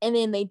and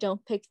then they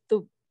don't pick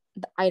the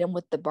item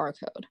with the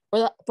barcode, or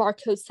the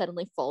barcode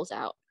suddenly falls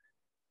out,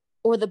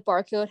 or the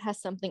barcode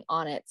has something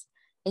on it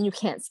and you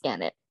can't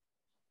scan it.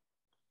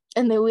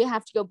 And then we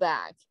have to go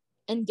back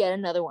and get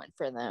another one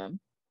for them.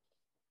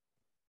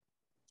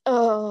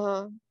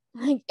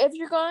 If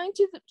you're going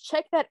to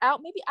check that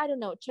out, maybe, I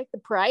don't know, check the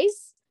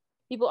price.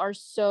 People are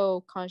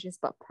so conscious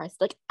about price.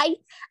 Like, I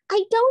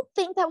don't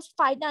think that was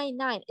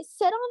 $5.99. It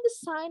said on the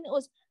sign it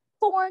was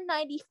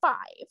 $4.95.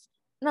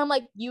 And I'm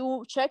like,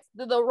 you checked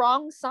the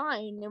wrong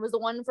sign. It was the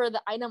one for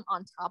the item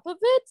on top of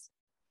it.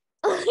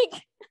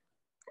 Like,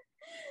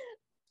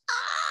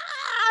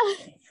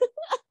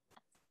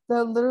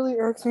 That literally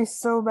irks me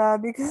so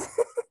bad because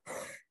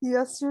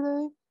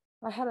yesterday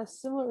I had a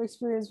similar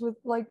experience with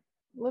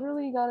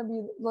literally gotta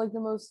be the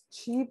most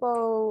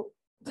cheapo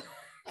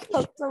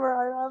customer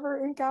I've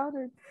ever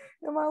encountered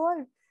in my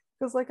life.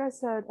 Because like I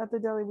said, at the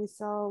deli we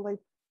sell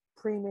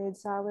pre-made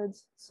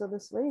salads. So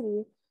this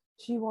lady,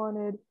 she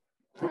wanted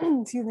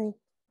excuse me,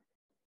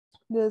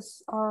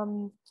 this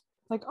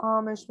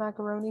Amish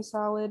macaroni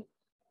salad.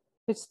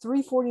 It's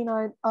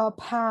 $3.49 a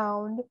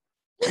pound.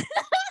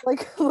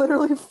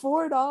 Literally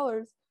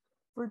 $4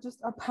 for just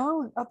a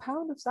pound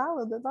of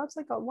salad. That's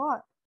a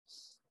lot.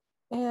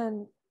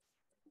 And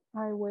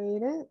I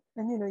weighed it,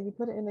 and you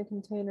put it in a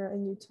container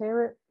and you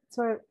tear it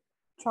So it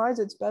tries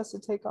its best to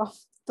take off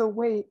the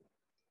weight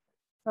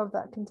of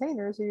that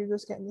container, so you're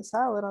just getting the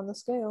salad on the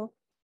scale.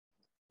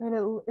 And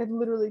it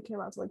literally came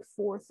out to like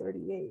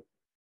 438.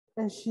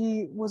 And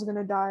she was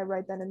gonna die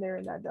right then and there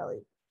in that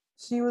deli.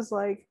 She was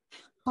like,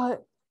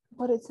 but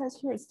it says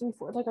here it's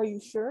 340. Like, are you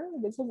sure?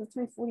 It says it's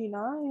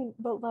 349,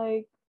 but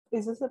like,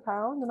 is this a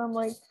pound? And I'm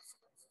like,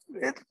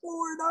 it's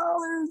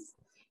 $4.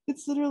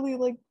 It's literally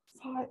like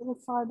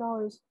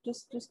 $5.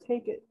 Just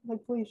take it.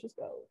 Like, please just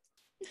go.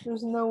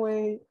 There's no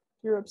way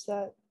you're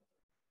upset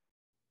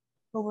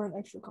over an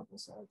extra couple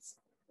cents.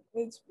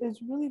 It's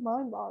really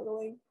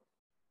mind-boggling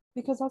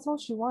because that's all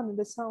she wanted.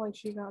 It's not like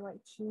she got like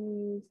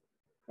cheese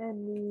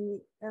and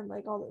meat and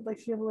like all that. Like,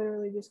 she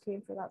literally just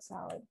came for that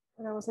salad.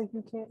 And I was like,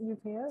 you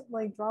can't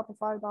like drop a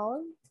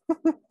 $5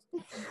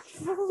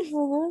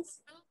 for this.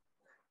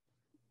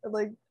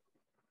 Like,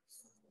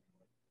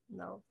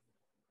 no.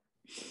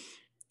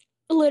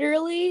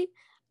 Literally,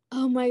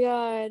 oh my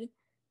god.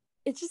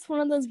 It's just one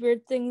of those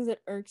weird things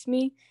that irks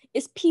me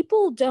is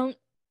people don't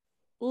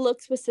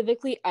look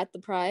specifically at the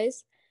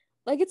price.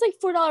 Like, it's like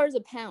 $4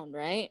 a pound,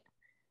 right?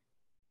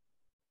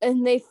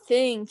 And they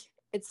think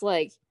it's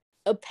like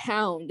a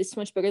pound is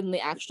much bigger than they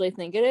actually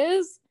think it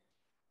is.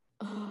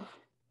 Oh.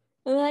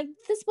 And like,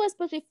 this was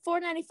supposed to be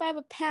 $4.95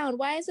 a pound.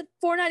 Why is it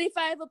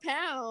 $4.95 a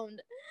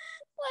pound?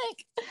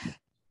 Like,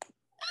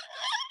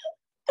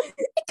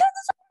 because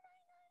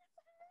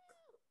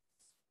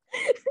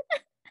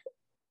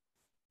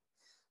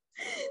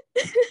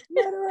it's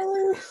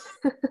literally.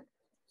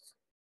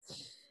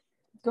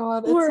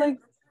 God, it's like,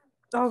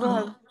 oh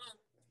god.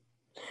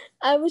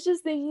 I was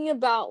just thinking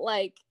about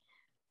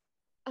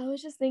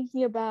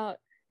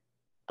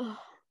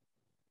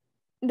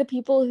the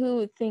people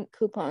who think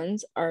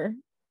coupons are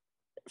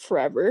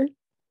forever.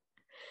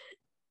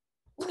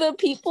 The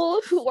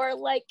people who are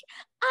like,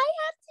 I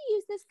have to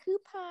use this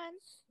coupon.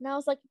 And I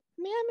was like,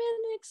 man,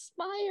 it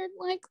expired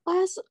like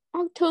last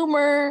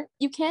October.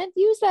 You can't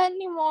use that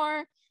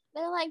anymore.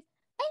 They're like,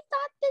 I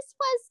thought this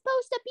was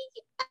supposed to be,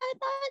 I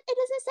thought it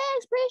doesn't say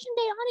expiration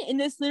date on it. And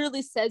this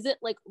literally says it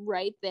like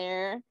right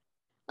there.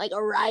 Like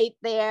right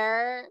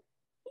there.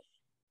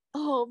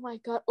 Oh my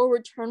god. Or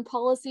return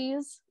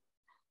policies.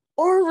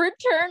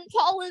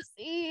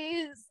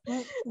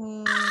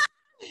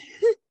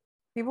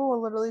 People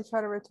will literally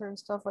try to return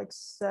stuff like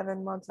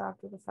 7 months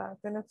after the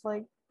fact, and it's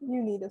like,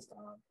 you need to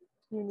stop.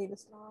 You need to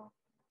stop.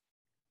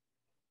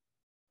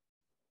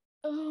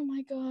 Oh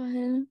my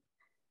god.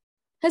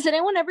 Has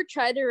anyone ever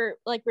tried to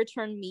like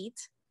return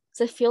meat?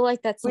 Because I feel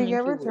like that's We something get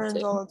people returns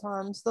do. all the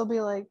time. So they'll be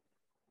like,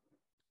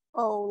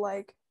 oh,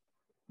 like,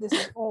 this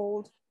is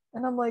old.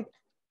 And I'm like,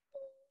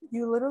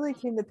 you literally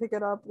came to pick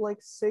it up like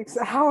 6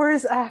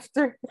 hours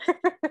after.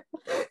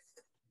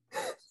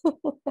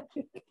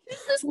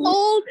 This is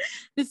old.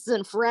 This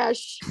isn't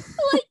fresh.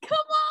 Like, come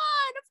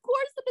on. Of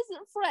course it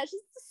isn't fresh.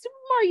 It's Super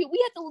Mario. We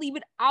have to leave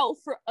it out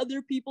for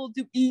other people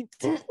to eat.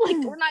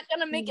 Like, we're not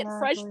gonna make it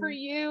fresh for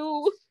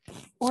you.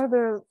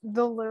 Or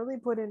they'll literally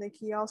put in a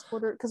kiosk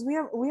order, because we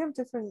have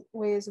different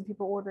ways of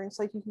people ordering.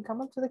 So like, you can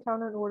come up to the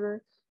counter and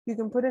order. You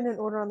can put in an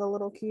order on the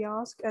little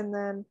kiosk, and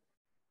then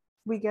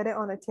we get it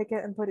on a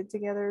ticket and put it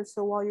together.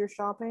 So while you're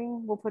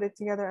shopping, we'll put it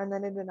together, and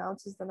then it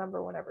announces the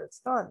number whenever it's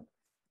done.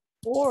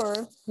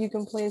 Or you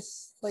can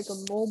place like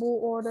a mobile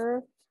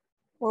order,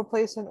 or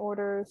place an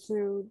order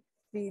through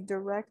the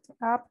Direct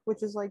app,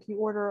 which is like, you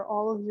order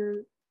all of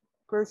your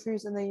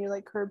groceries and then you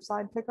like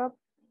curbside pickup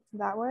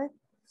that way.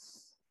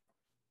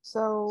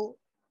 So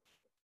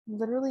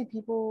literally,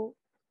 people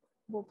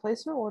will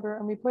place their order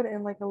and we put it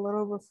in like a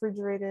little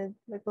refrigerated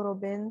like little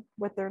bin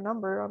with their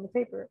number on the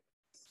paper.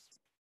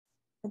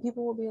 And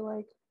people will be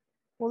like,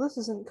 well, this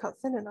isn't cut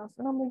thin enough.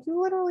 And I'm like,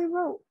 you literally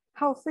wrote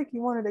how thick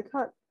you wanted it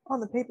cut on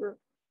the paper.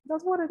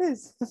 That's what it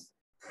is.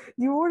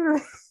 You order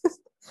it.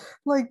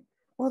 Like,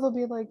 or they'll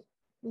be like,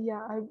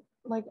 yeah,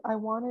 I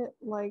want it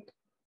like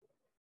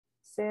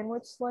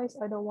sandwich slice.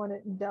 I don't want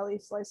it deli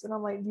slice. And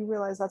I'm like, you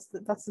realize that's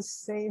the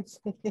same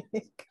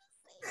thing.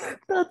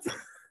 that's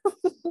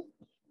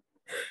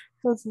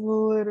that's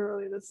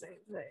literally the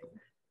same thing.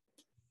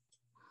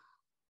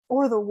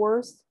 Or the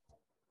worst,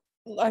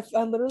 I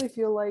literally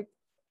feel like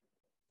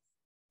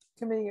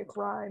committing a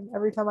crime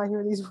every time I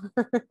hear these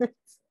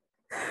words.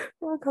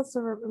 Or a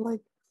customer,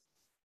 like,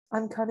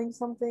 I'm cutting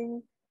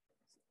something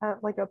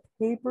at like a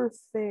paper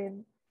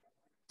thin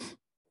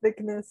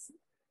thickness,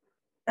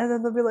 and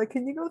then they'll be like,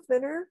 "Can you go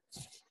thinner?"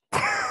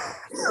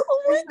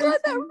 Oh my god,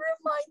 that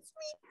reminds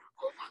me.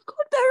 Oh my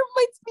god, that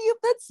reminds me of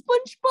that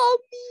SpongeBob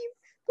meme.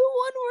 The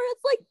one where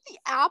it's like the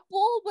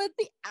apple, but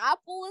the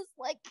apple is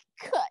like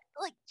cut,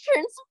 like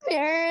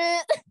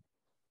transparent.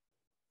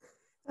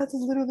 That's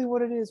literally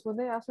what it is. When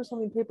they ask for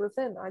something paper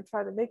thin, I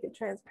try to make it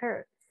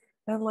transparent.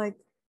 And like,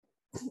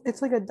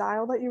 it's like a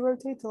dial that you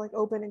rotate to like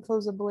open and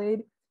close a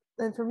blade.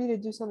 And for me to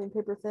do something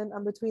paper thin,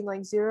 I'm between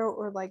like 0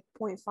 or like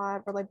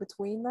 0.5, or like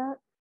between that.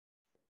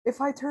 If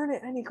I turn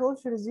it any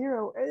closer to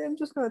 0, I'm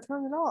just gonna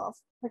turn it off.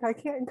 Like, I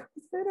can't go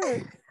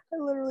thinner. I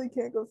literally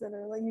can't go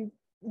thinner. Like, you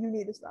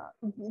need to stop.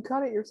 You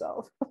cut it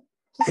yourself.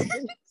 Just cut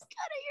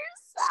it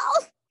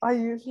yourself. I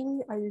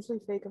usually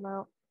fake them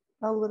out.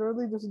 I'll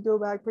literally just go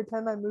back,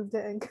 pretend I moved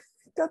it, and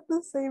got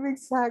the same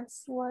exact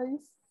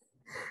slice,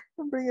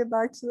 and bring it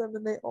back to them,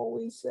 and they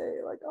always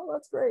say like, "Oh,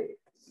 that's great."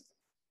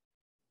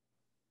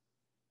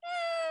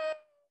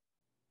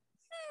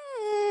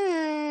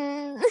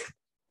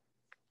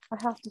 I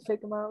have to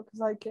fake them out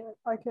because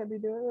I can't be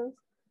doing this.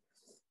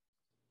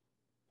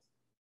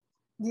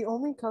 The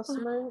only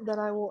customer that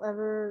I will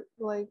ever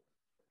like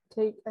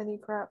take any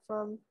crap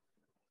from,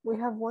 we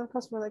have one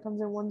customer that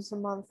comes in once a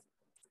month.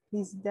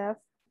 He's deaf,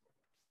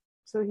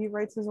 so he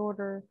writes his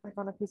order like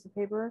on a piece of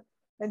paper,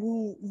 and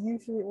he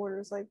usually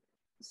orders like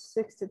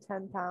 6 to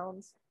 10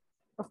 pounds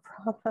of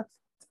product.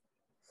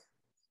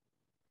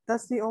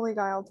 That's the only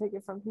guy I'll take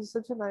it from. He's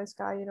such a nice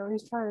guy,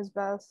 he's trying his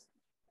best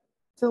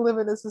to live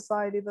in a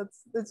society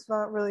that's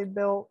not really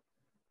built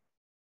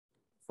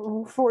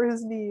for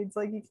his needs.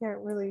 Like he can't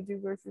really do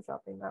grocery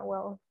shopping that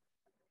well.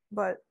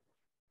 But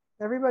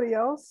everybody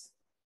else,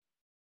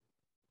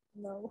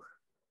 no.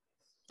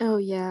 Oh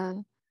yeah.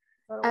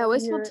 I don't I want to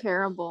always hear feel it.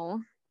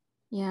 terrible.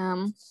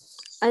 Yeah.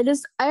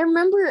 I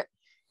remember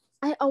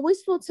I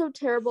always felt so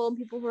terrible when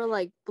people who were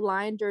like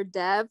blind or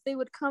deaf, they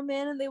would come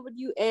in and they would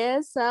use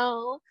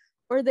ASL,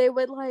 or they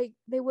would like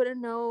they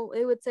wouldn't know,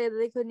 they would say that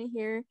they couldn't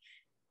hear.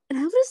 And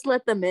I would just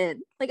let them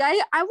in. Like I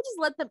would just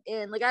let them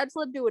in. Like I'd just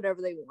let them do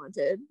whatever they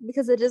wanted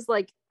because it just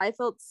like I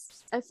felt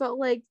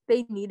like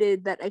they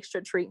needed that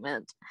extra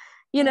treatment.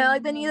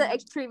 Like they needed that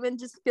extra treatment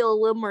just to feel a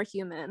little more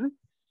human.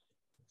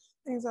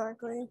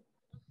 Exactly.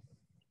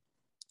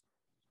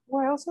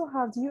 Well, I also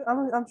have.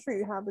 I'm sure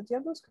you have, but do you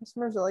have those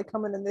customers that like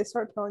come in and they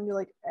start telling you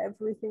like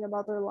everything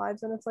about their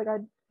lives, and it's like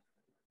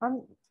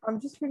I'm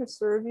I'm just here to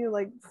serve you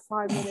like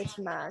 5 minutes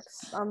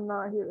max. I'm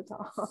not here to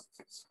talk.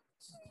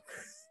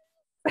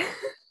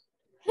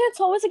 It's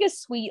always like a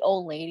sweet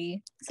old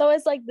lady. It's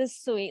always like this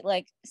sweet,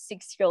 like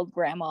 6-year-old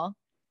grandma.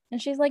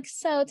 And she's like,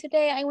 so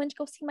today I went to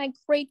go see my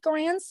great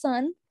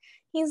grandson.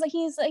 He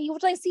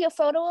would like see a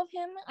photo of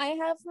him. I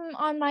have him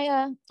on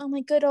my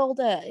good old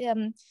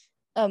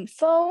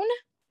phone.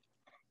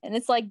 And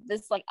it's like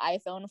this like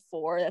iPhone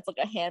 4 that's like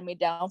a hand me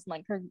down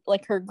from her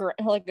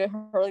grandson.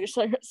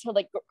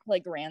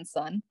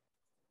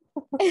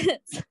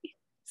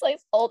 It's like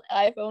this old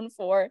iPhone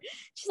 4.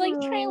 She's like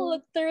trying to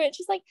look through it.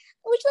 She's like,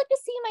 would you like to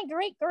see my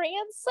great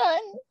grandson?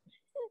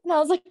 And I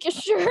was like, yeah,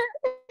 sure.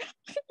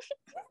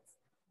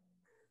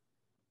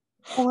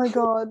 Oh my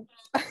god.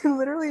 I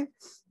literally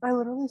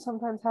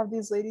sometimes have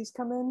these ladies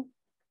come in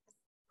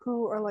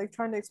who are like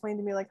trying to explain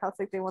to me like how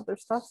thick they want their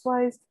stuff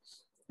sliced.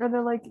 And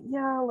they're like,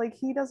 yeah, like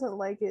he doesn't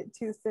like it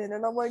too thin.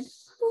 And I'm like,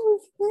 who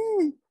is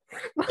he?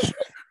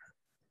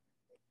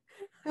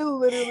 I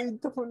literally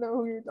don't know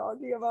who you're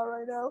talking about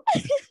right now.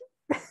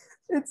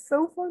 It's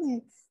so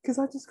funny because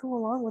I just go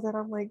along with it.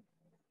 I'm like,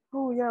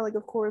 oh yeah, like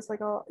of course,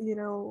 like I'll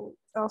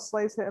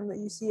slice it and let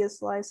you see a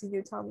slice and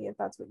you tell me if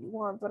that's what you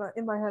want. But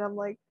in my head, I'm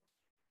like,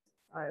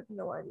 I have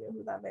no idea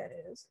who that man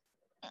is.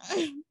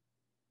 It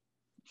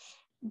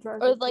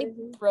drives Or me like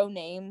crazy. throw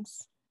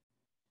names.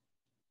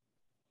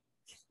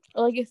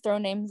 Or like you throw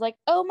names like,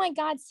 oh my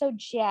god, so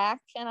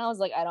Jack. And I was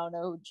like, I don't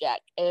know who Jack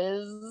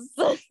is.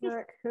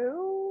 Jack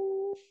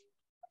who?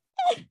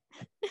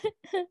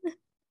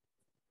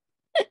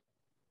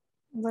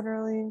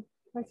 Literally,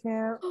 I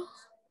can't. Oh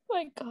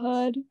my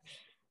god.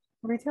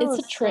 Retail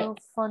It's a is trip. so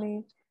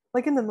funny.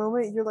 Like in the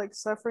moment, you're like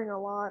suffering a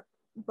lot,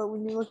 but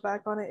when you look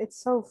back on it, it's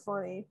so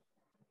funny.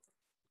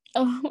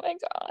 Oh my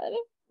god.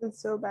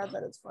 It's so bad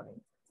that it's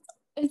funny.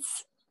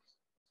 It's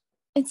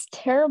it's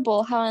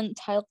terrible how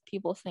entitled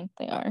people think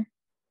they are.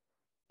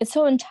 It's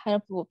so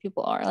entitled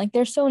people are. Like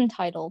they're so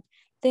entitled.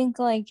 Think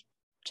like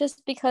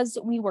just because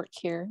we work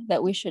here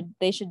that we should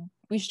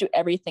do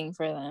everything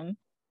for them.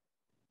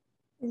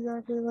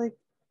 Exactly. Like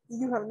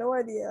you have no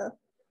idea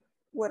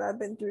what I've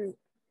been through,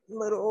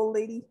 little old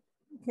lady.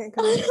 You can't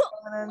come in here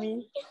coming at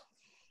me.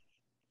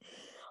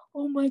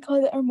 Oh my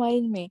god, that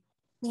reminded me.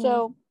 Mm.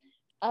 So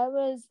I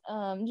was this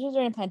was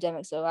during a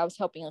pandemic, so I was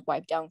helping like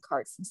wipe down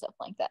carts and stuff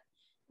like that.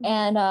 Mm.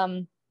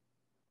 And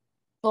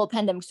well,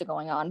 pandemics are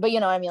going on, but you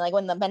know what I mean, like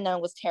when the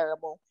pandemic was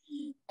terrible.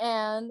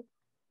 And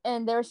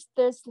there's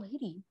this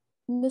lady,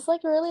 this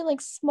like really like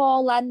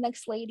small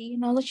Latinx lady,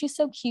 and I was like, she's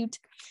so cute.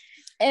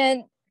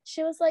 And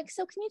she was like,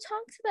 so can you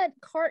talk to that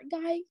cart guy?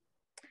 Can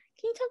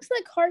you talk to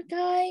that cart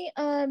guy?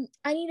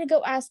 I need to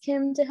go ask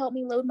him to help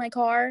me load my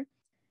car.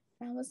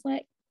 And I was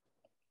like,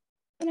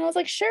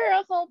 sure,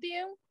 I'll help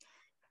you.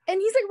 And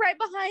he's like right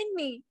behind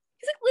me.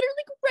 He's like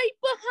literally right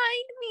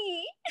behind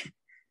me.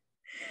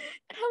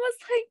 And I was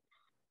like,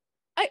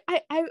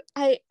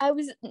 I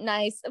was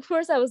nice. Of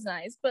course I was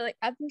nice, but like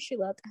after she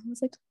left, I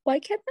was like, why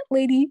can't that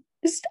lady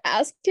just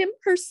ask him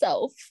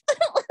herself?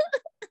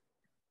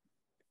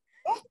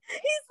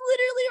 He's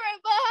literally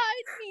right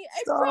behind me.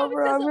 I Stop, promise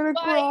bro! he I'm doesn't gonna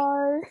bite.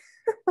 cry.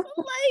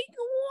 Like,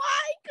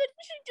 why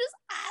couldn't she just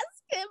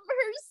ask him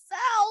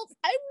herself?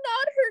 I'm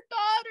not her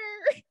daughter.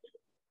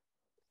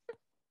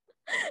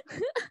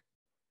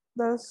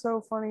 That is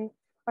so funny.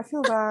 I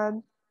feel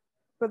bad,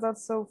 but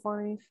that's so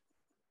funny.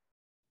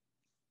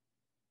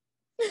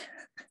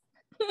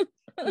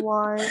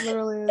 Why?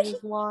 Literally,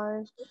 just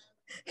why?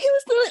 He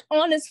was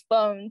literally on his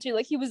phone too.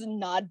 Like, he was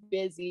not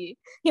busy.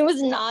 He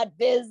was not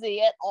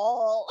busy at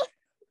all.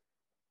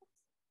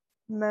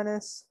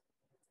 Menace.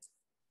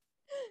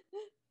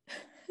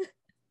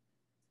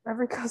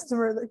 Every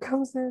customer that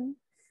comes in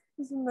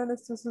is a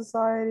menace to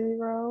society,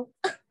 bro.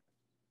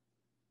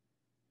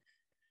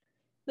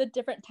 The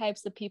different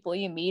types of people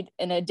you meet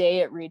in a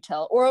day at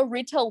retail or a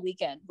retail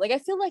weekend. Like, I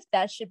feel like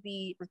that should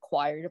be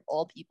required of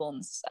all people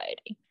in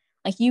society.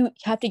 Like, you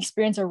have to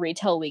experience a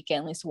retail weekend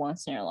at least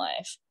once in your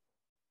life.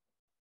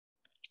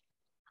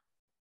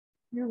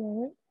 You're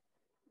right.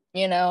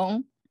 You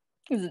know?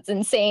 Because it's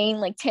insane.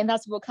 Like,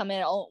 10,000 people come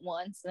in all at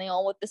once and they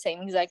all want the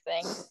same exact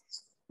thing.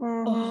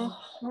 Oh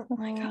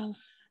my God.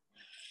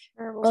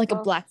 Terrible Or like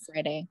stuff. a Black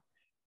Friday.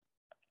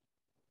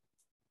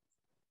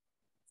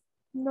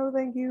 No,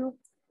 thank you.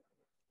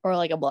 Or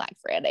like a Black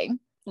Friday.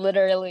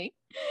 Literally.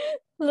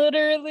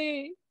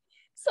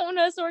 Someone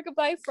has to work a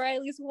Black Friday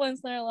at least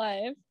once in their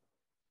life.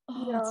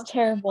 Oh, yeah. It's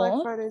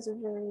terrible. Black Fridays are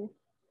very,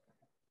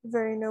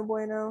 very no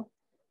bueno.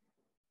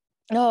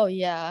 Oh,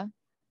 yeah.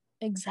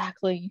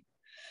 Exactly.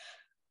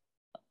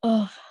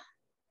 Oh.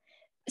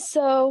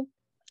 So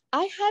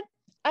I had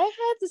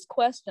this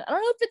question. I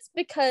don't know if it's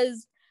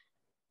because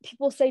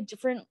people say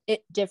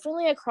it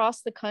differently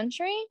across the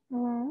country.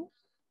 Mm-hmm.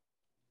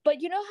 But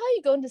you know how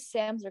you go into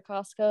Sam's or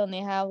Costco and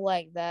they have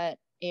like that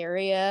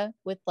area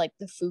with like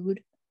the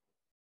food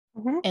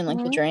and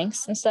like the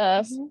drinks and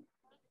stuff?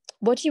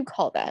 What do you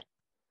call that?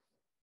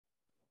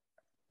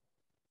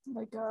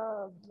 Like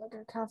a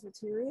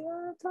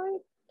cafeteria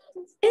type?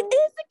 It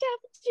is a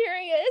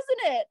cafeteria,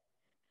 isn't it?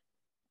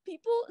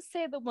 People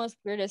say the most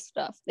weirdest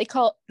stuff. They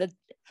call it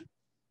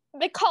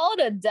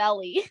a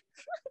deli.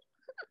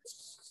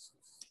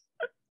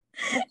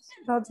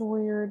 That's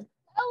weird.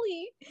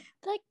 Deli.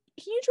 Like,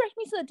 can you direct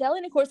me to the deli?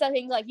 And of course, I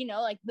think like, you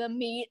know, like the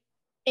meat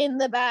in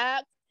the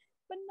back.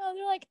 But no,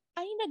 they're like,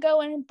 I need to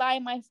go in and buy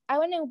my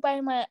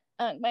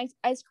my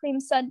ice cream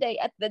sundae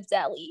at the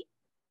deli.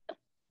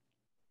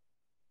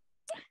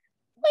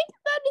 Like,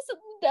 that isn't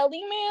the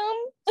deli, ma'am.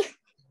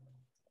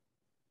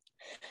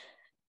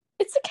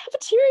 It's a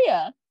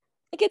cafeteria.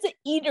 Like, it's an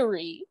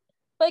eatery.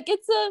 Like,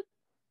 it's a...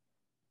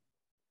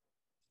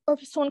 Or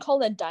someone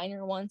called it a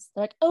diner once.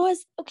 They're like,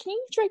 can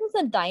you direct me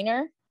to the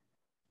diner?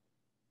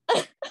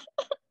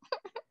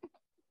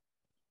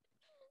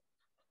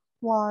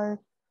 Why?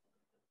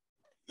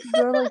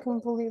 They're like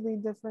completely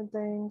different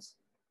things.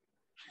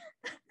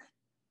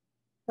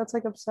 That's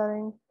like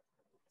upsetting.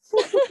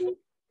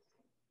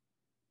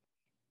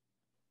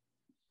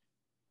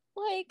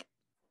 Like,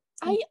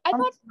 I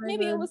thought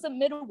maybe it was a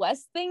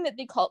Midwest thing that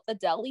they call it the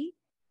deli,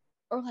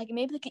 or like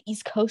maybe like an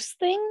East Coast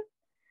thing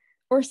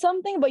or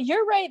something, but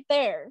you're right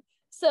there.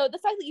 So the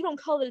fact that you don't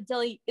call it a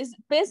deli is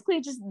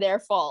basically just their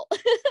fault.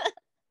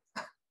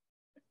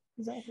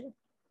 Exactly.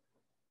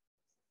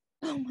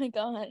 Oh my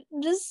God.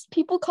 Just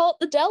people call it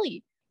the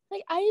deli.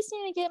 Like, I just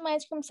need to get my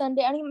ice cream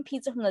sundae. I don't even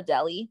pizza from the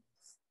deli.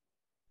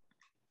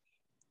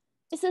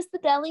 Is this the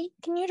deli?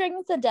 Can you drink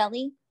with the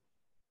deli?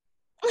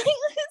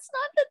 It's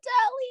not the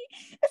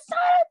deli. It's not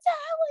a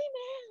deli,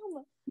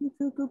 ma'am. You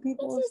cuckoo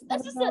people.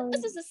 This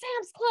is a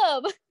Sam's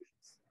Club.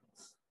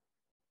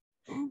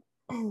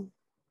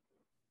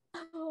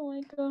 Oh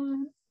my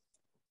God.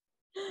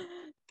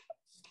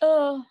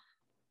 Oh.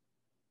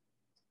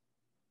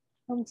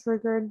 I'm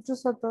triggered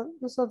just at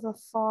the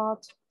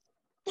thought.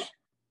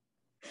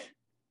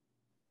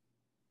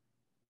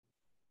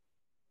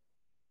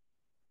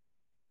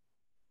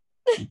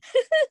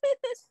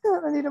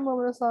 I need a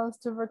moment of silence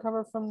to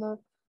recover from the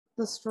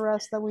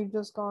stress that we've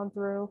just gone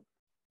through.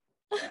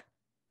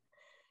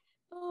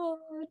 Oh,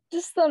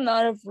 just the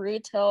amount of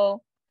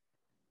retail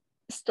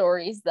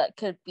stories that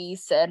could be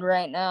said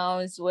right now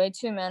is way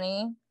too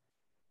many.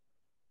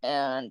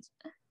 And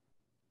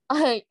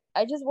I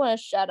just want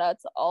to shout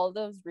out to all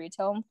those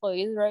retail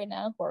employees right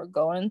now who are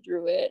going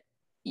through it.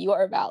 You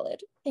are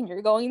valid and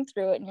you're going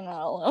through it and you're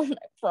not alone,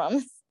 I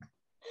promise.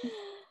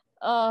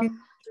 We're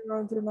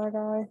going through, my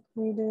guy.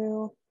 We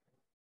do.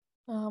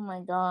 Oh my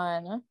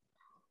God.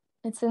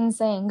 It's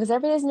insane because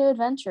every day's a new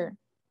adventure.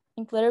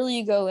 Like, literally,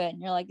 you go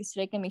in, you're like, is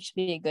today gonna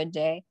be a good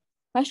day?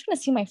 I'm actually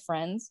gonna see my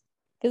friends.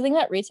 Because the thing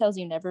about retail is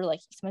you never, like,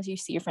 sometimes you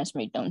see your friends,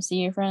 but you don't see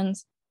your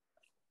friends.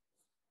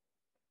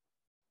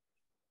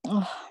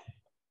 Oh.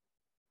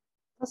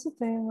 That's the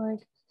thing,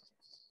 like,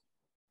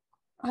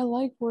 I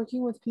like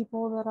working with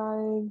people that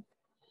I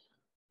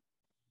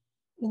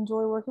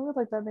enjoy working with,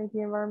 like, that make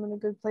the environment a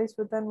good place,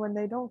 but then when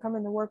they don't come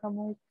into work, I'm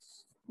like,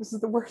 this is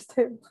the worst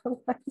day of my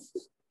life.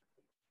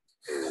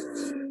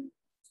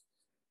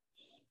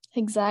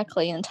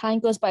 Exactly. And time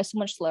goes by so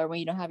much slower when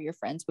you don't have your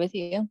friends with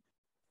you.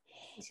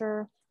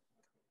 For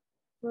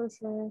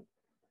sure.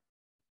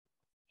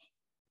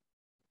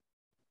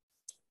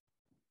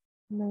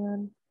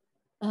 Man.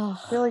 I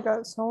feel like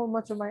so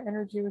much of my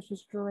energy was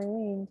just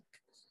drained.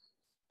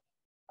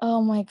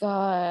 Oh my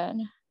God.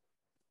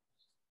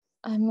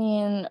 I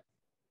mean,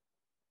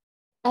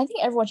 I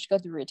think everyone should go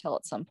through retail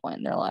at some point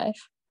in their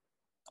life.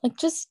 Like,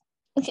 just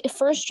like a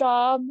first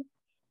job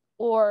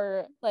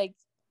or like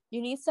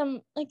you need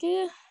some like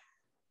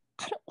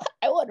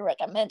I wouldn't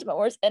recommend my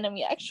worst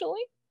enemy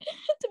actually,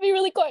 to be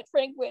really quite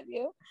frank with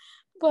you.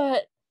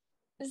 But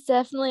it's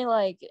definitely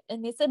like,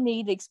 and it's a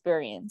neat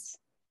experience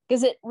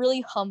because it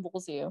really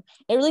humbles you.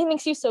 It really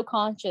makes you so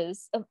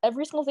conscious of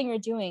every single thing you're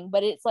doing,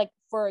 but it's like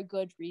for a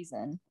good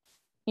reason,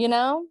 you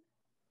know?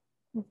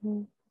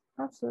 Mm-hmm.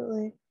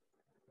 Absolutely.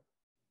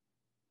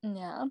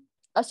 Yeah.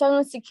 I was talking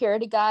with a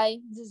security guy.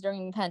 This is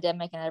during the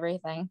pandemic and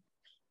everything.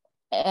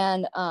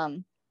 And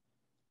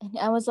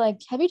I was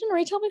like, have you done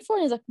retail before?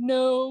 And he's like,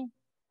 no.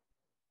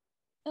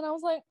 And I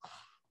was like,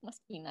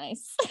 must be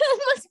nice.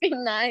 Must be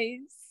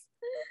nice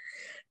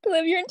to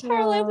live your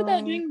entire life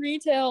without doing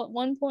retail at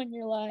one point in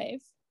your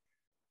life.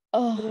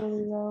 Oh,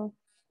 literally though.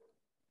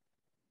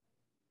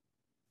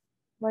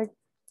 Like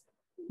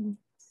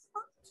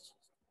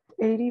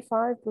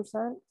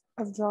 85%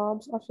 of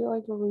jobs, I feel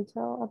like, are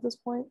retail at this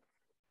point.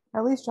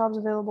 At least jobs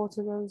available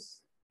to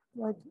those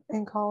like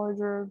in college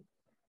or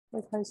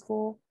like high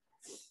school.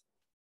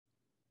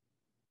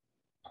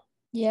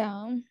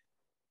 yeah,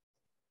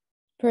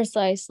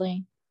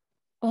 precisely.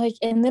 Like,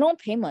 and they don't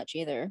pay much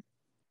either.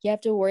 You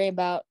have to worry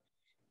about,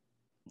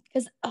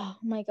 because oh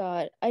my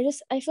god, I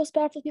feel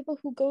bad for people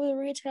who go to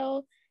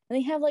retail and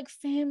they have like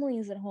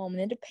families at home and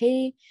they have to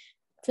pay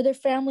for their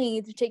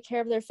family to take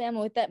care of their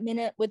family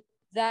with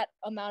that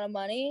amount of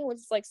money, which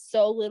is like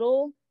so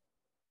little.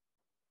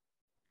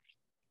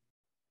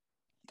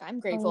 I'm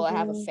grateful I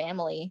have a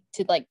family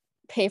to like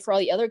pay for all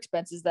the other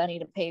expenses that I need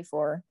to pay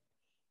for,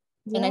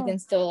 and I can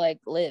still like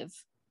live,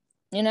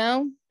 you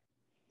know?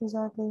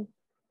 Exactly.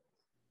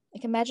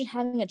 Like imagine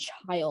having a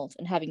child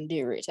and having to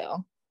do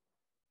retail.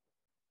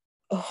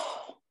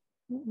 Oh,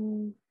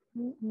 Mm-mm.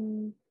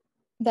 Mm-mm.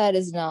 that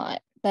is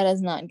not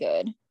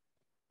good.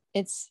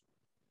 It's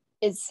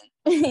it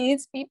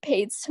needs to be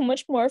paid so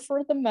much more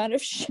for the amount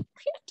of shit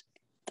we have to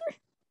go through.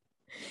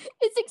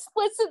 It's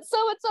explicit, so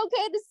it's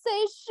okay to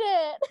say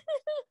shit.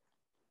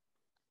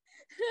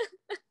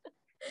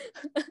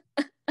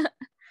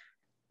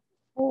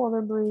 Whole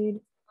other breed.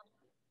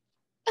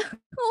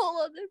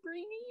 Whole other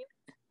breed.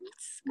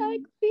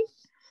 Exactly.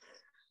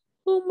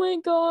 Oh my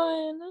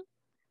god.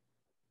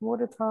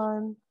 What a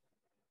time.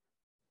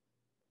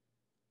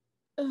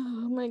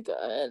 Oh my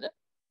god.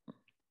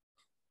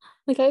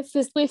 Like I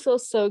physically feel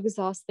so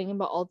exhausting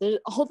about all the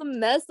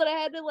mess that I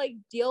had to like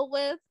deal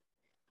with.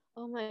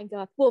 Oh my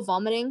god. People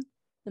vomiting in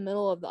the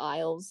middle of the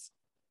aisles.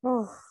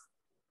 Oh,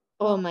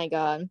 Oh my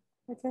god.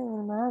 I can't even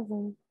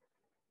imagine.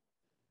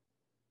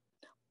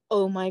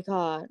 Oh my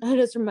god. I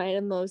just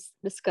reminded the most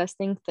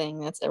disgusting thing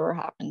that's ever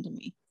happened to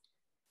me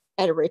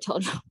at a retail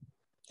job.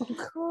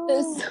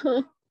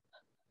 Oh,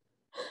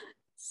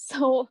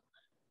 So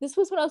this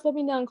was when I was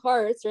wiping down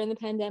carts during the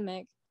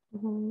pandemic.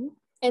 mm-hmm.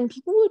 And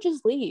people would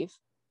just leave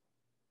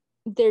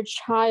their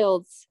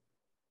child's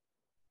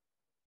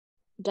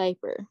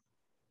diaper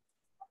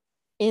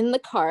in the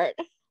cart.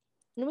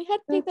 And we had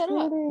to pick that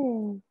up.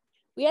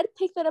 We had to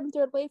pick that up and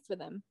throw it away for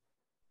them.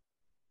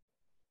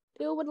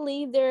 People would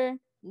leave their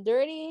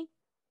dirty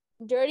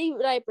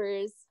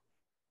diapers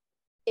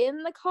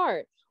in the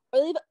cart or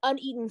leave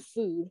uneaten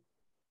food.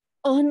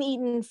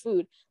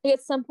 Like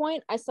at some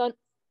point I saw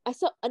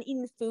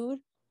uneaten food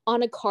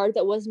on a cart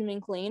that wasn't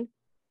even clean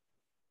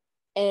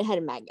and it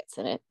had maggots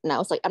in it. And I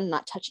was like, I'm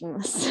not touching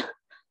this.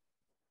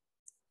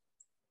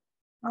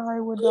 I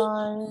would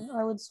die.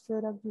 I would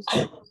straight up just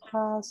like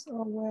pass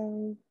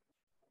away.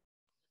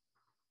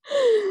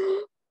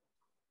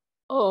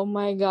 Oh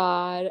my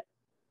god.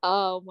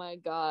 Oh my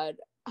god.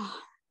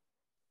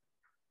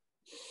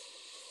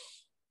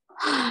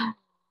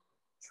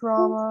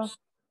 Trauma.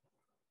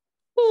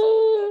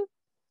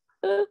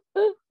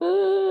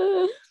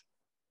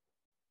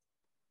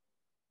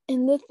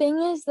 And the thing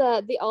is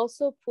that they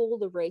also pull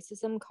the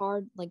racism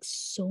card like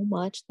so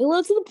much. They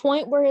love to the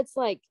point where it's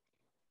like,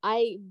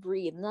 I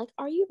breathe. And they're like,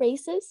 are you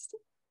racist?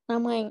 And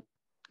I'm like,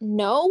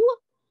 no.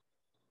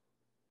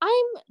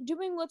 I'm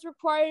doing what's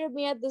required of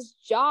me at this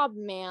job,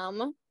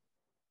 ma'am.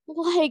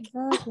 Like,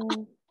 Exactly.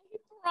 I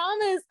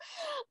promise,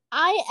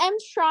 I am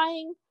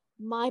trying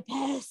my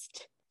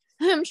best.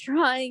 I'm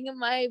trying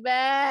my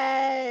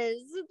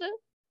best.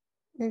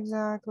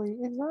 Exactly.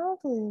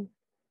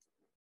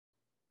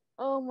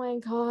 Oh my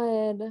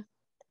god.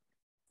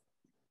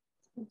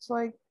 It's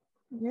like,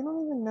 you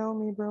don't even know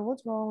me, bro.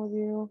 What's wrong with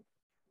you?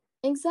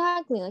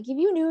 Exactly. Like if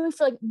you knew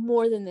for like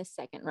more than this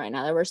second right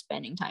now that we're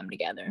spending time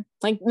together,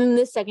 like in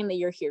this second that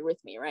you're here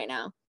with me right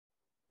now,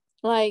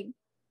 like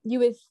you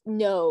would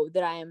know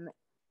that I'm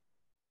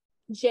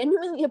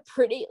genuinely a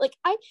pretty like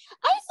I feel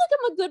like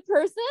I'm a good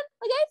person.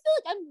 Like I feel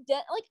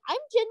like I'm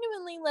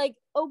genuinely like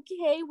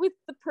okay with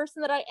the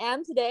person that I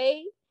am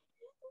today.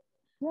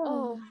 Yeah,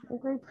 Oh, a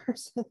great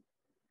person.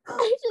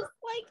 I just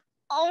like,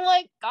 oh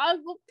my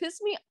god, will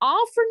piss me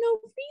off for no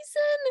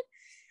reason.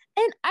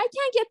 And I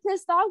can't get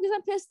pissed off because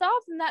I'm pissed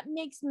off, and that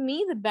makes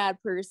me the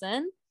bad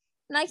person.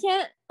 And I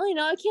can't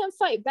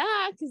fight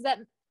back because that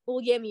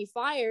will get me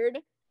fired.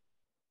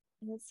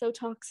 And it's so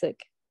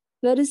toxic.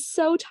 That is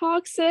so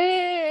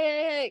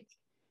toxic.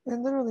 It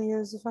literally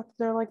is. The fact that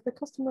they're like, the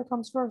customer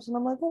comes first. And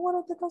I'm like, well, what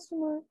if the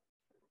customer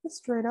is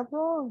straight up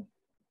wrong?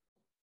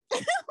 What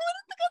if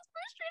the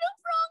customer is straight up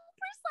wrong?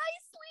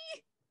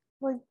 Precisely.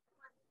 Like,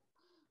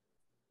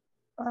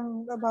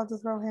 I'm about to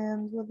throw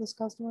hands with this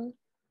customer.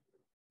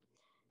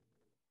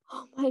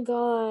 Oh my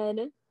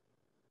god.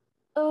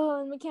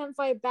 Oh, and we can't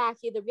fight back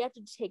either. We have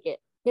to take it.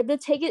 We have to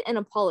take it and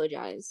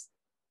apologize.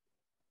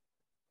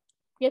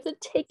 We have to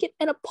take it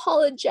and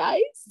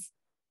apologize.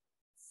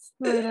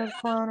 Straight up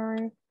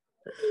clownery.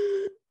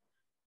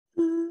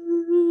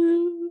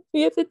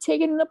 We have to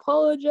take it and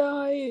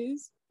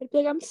apologize. I'd be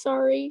like, I'm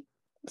sorry.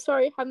 I'm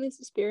sorry having this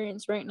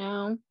experience right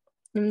now.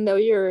 Even though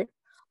you're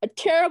a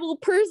terrible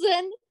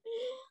person.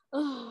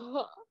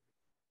 The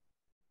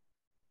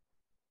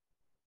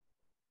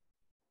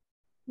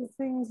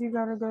things you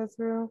gotta go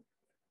through.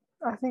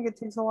 I think it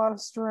takes a lot of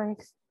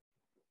strength.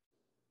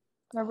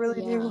 I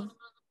really do.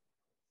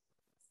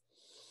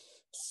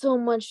 So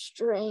much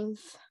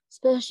strength.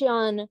 Especially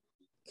on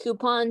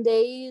coupon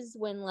days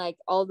when like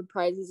all the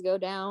prices go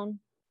down.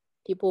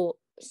 People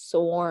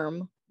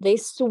swarm. They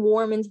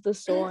swarm into the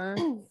store.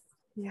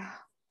 Yeah.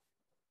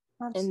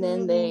 And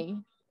Absolutely.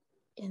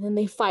 then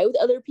they fight with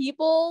other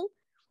people.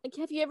 Like,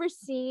 have you ever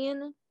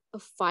seen a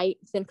fight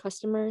within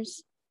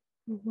customers?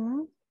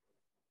 Mm-hmm.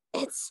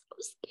 It's so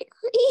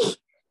scary.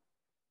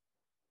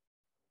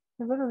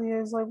 It literally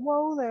is like,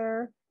 whoa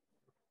there.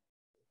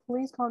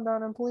 Please calm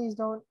down and please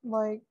don't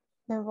like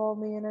involve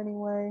me in any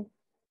way.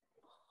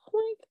 Oh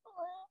my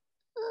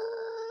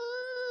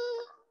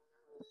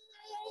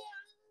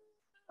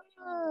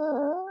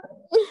god.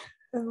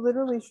 It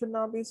literally should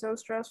not be so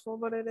stressful,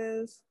 but it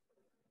is.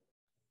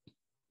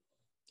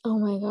 Oh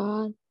my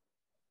god.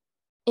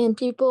 And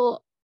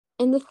people,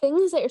 and the thing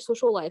is that your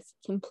social life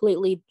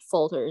completely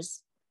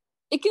falters.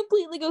 It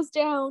completely goes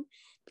down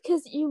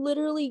because you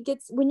literally get,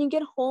 when you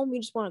get home,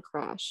 you just want to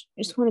crash.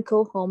 You just want to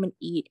go home and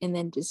eat and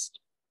then just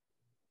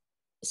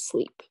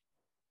sleep.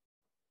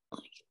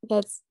 Like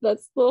that's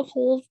the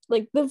whole,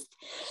 like, the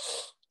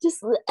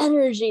just the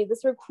energy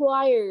that's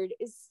required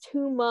is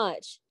too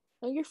much.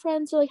 Like, your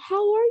friends are like,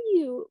 how are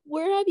you,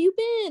 where have you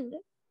been?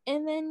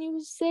 And then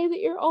you say that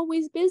you're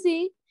always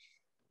busy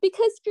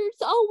because you're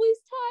always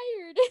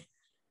tired.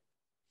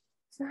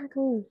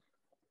 Exactly.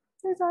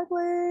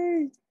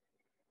 Exactly.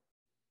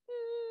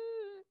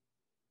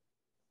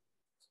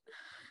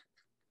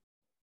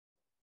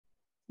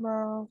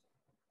 Bro,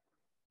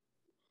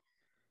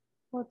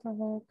 what the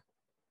heck?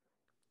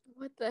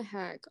 What the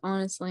heck,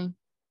 honestly.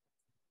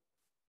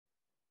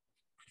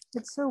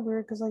 It's so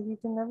weird because like you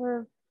can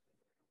never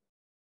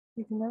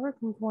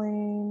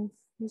complain.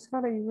 You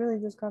really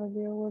just gotta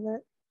deal with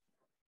it.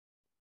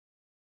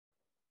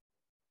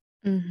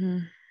 Mm-hmm.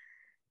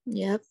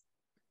 Yep.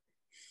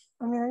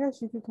 I mean, I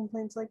guess you could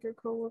complain to like your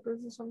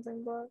coworkers or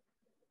something, but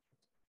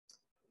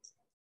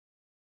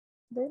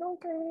they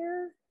don't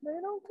care. They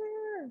don't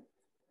care.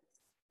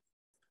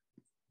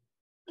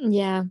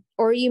 Yeah.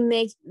 Or you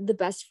make the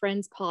best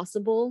friends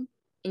possible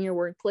in your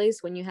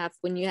workplace when you have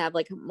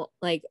like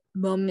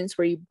moments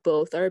where you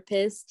both are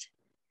pissed.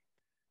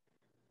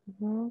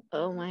 Mm-hmm.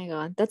 Oh my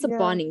god, that's a Yeah,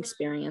 bonding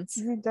experience.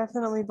 you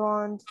definitely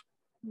bond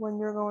when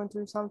you're going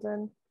through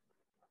something.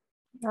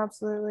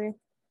 Absolutely.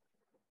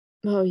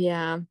 Oh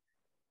yeah.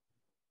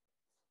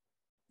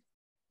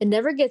 It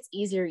never gets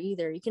easier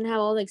either. You can have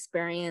all the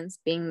experience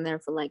being there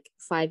for like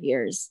 5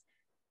 years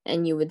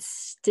and you would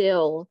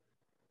still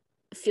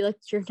feel like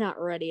you're not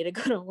ready to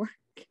go to work.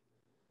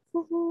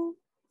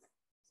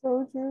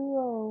 So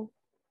true.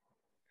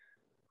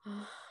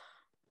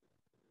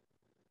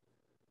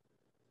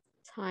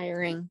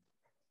 Tiring.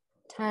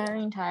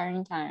 Tiring.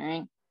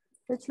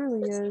 It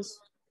truly is.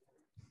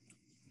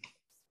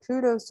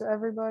 Kudos to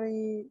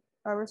everybody.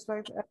 I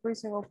respect every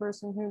single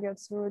person who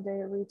gets through a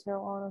day at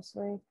retail,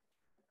 honestly.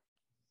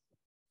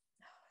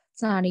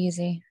 It's not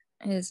easy.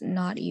 It is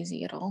not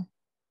easy at all.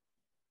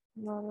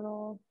 Not at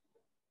all.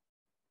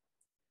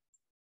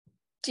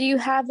 Do you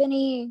have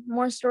any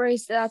more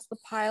stories to add to the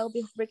pile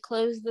before we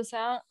close this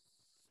out?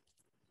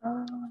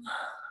 Um,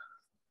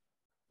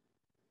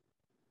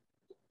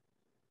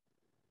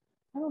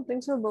 I don't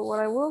think so, but what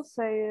I will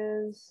say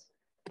is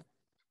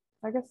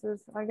I guess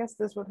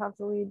this would have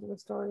to lead to a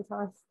story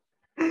time.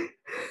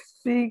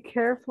 Be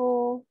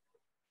careful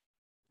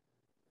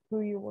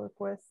who you work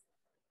with.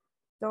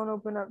 Don't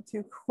open up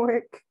too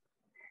quick.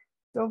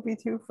 Don't be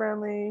too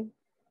friendly.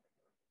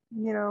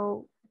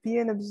 Be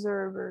an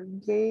observer.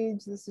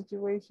 Gauge the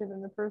situation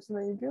and the person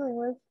that you're dealing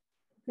with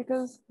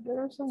because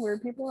there are some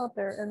weird people out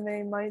there and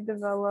they might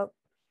develop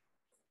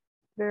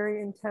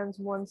very intense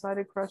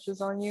one-sided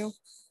crushes on you.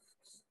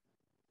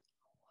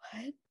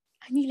 What?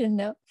 I need to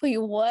know. Wait,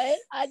 what?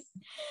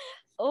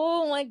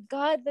 Oh my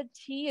god, the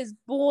tea is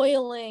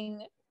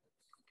boiling.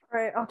 All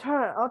right, I'll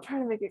try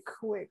to make it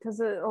quick because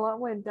a lot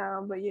went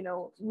down, but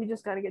we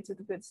just got to get to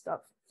the good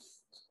stuff.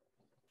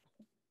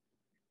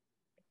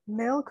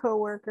 Male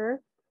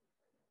coworker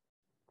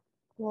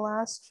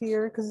last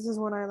year, because this is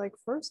when I like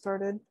first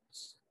started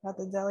at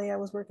the deli. I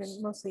was working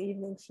mostly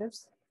evening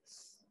shifts.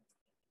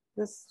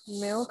 this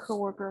male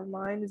coworker of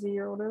mine is a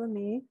year older than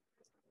me.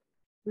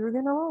 We were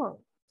getting along.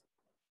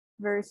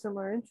 Very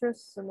similar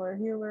interests, similar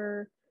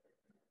humor.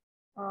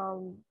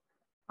 Um,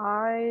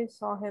 I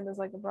saw him as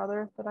like a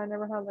brother, but I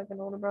never had like an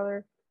older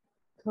brother.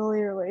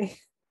 Clearly,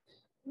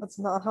 that's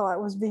not how I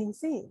was being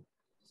seen.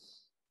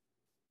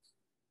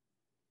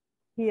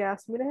 He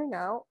asked me to hang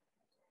out,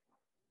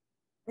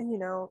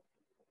 and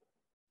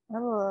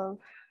I'm a.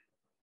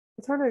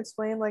 It's hard to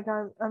explain. Like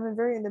I'm a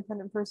very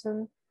independent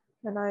person,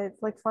 and I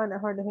like find it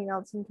hard to hang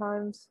out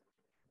sometimes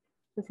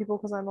with people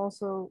because I'm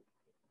also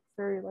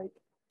very like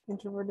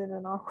introverted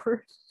and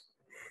awkward.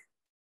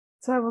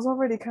 So I was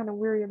already kind of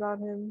weary about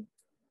him.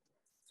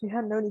 We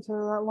hadn't known each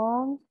other that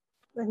long,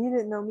 and he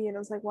didn't know me. And I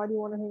was like, "Why do you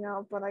want to hang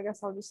out?" But I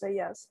guess I'll just say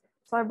yes.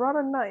 So I brought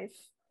a knife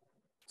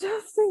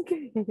just in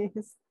case,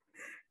 because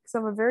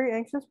I'm a very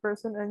anxious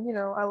person, and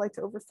I like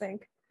to overthink.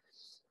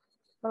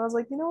 But I was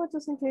like, you know what,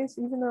 just in case,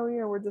 even though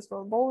we're just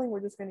going bowling, we're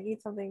just gonna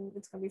eat something.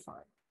 It's gonna be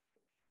fine.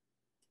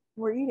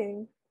 We're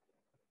eating,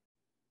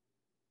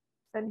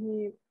 and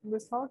he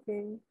was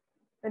talking,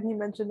 and he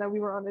mentioned that we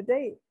were on a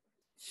date.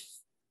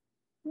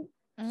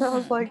 I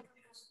was Mm. like,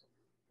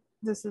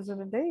 this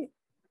isn't a date.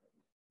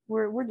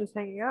 We're just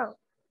hanging out.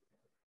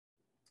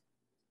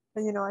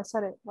 And I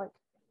said it like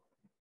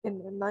in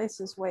the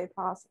nicest way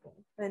possible.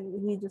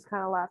 And he just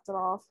kind of laughed it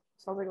off.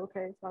 So I was like,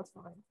 okay, that's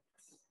fine.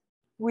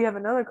 We have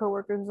another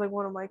coworker who's like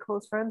one of my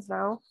close friends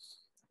now.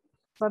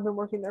 So I've been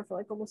working there for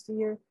like almost a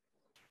year,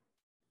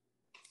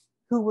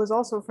 who was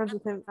also friends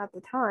with him at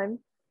the time.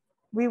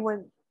 We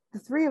went, the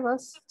three of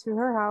us, to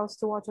her house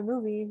to watch a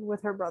movie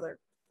with her brother.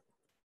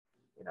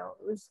 It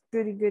was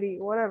goody goody,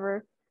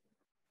 whatever.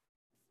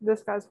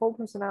 This guy's whole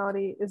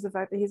personality is the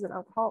fact that he's an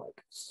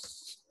alcoholic.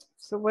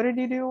 So what did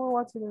he do when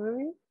watching the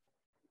movie?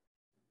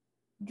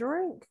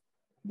 Drink.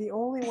 The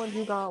only one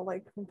who got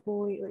like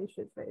completely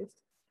shit faced.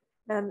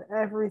 And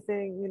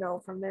everything,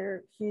 from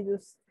there, he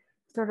just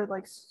started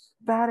like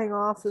spatting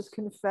off this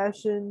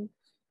confession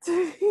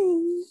to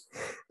me.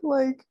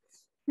 Like,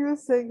 he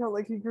was saying how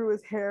like he grew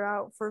his hair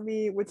out for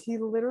me, which he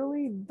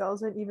literally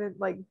doesn't even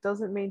like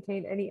doesn't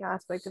maintain any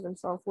aspect of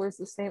himself, wears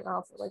the same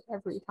outfit like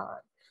every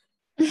time.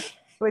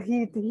 But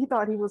he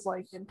thought he was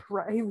like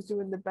he was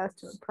doing the best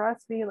to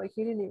impress me. Like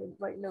he didn't even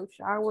like no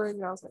showering.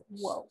 And I was like,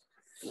 whoa.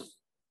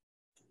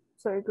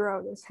 So he grew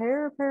out his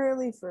hair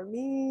apparently for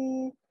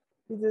me.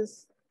 He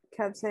just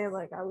kept saying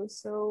like I was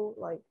so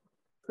like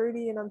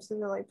pretty, and I'm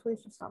sitting there like,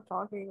 please just stop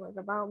talking like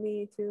about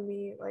me to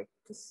me, like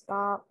just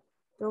stop,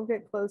 don't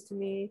get close to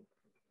me.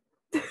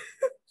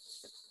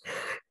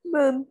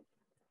 Then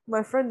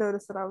my friend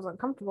noticed that I was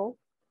uncomfortable,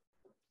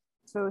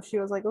 so she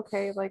was like,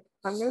 okay, like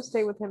I'm gonna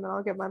stay with him and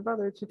I'll get my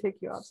brother to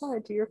take you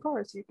outside to your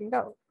car so you can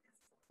go,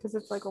 because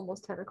it's like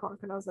almost 10 o'clock,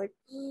 and I was like,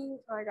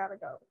 I gotta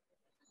go.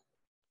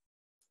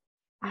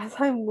 As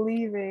I'm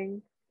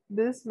leaving,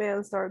 this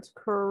man starts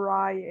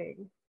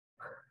crying.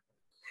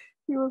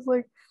 He was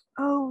like,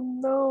 oh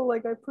no,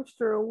 like I pushed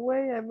her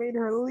away, I made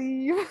her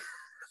leave.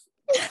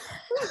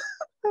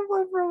 And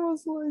my friend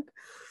was like,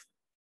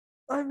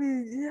 I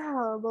mean,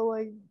 yeah, but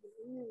like,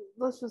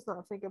 let's just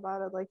not think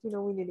about it. Like,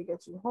 we need to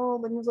get you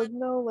home. And he was like,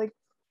 no, like,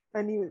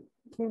 and he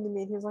came to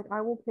me and he was like,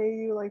 I will pay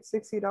you like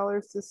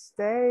 $60 to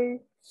stay.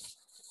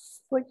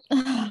 Like,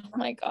 Oh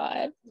my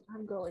God.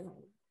 I'm going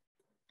home.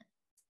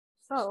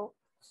 So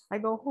I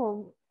go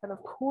home, and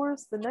of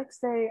course, the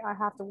next day I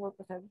have to work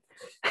with him.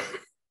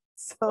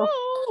 So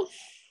Oh.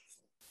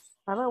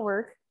 I'm at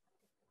work,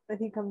 and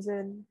he comes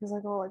in. He's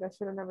like, oh, like I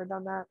should have never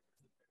done that.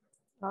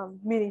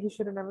 Meaning he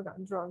should have never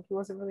gotten drunk. He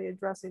wasn't really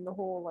addressing the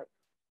whole like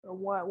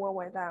what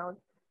went down.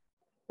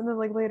 And then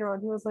like later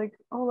on, he was like,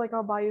 "Oh, like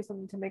I'll buy you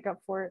something to make up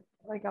for it.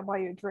 Like I'll buy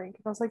you a drink."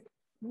 And I was like,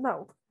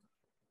 "No,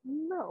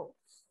 no."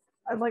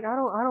 I'm like, I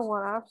don't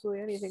want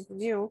absolutely anything from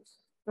you."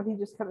 But he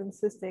just kept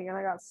insisting, and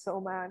I got so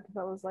mad because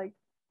I was like,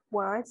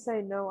 "When I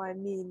say no, I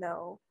mean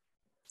no."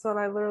 So then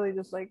I literally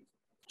just like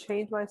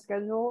changed my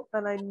schedule,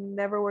 and I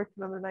never worked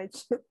another night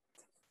shift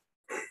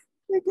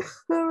like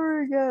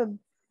ever again.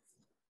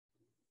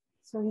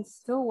 So he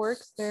still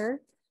works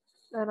there,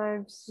 and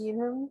I've seen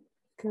him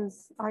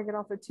because I get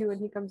off at 2 and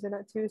he comes in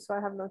at 2, so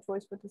I have no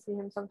choice but to see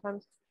him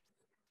sometimes.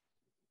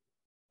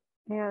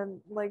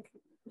 And like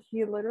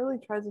he literally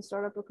tries to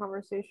start up a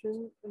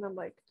conversation, and I'm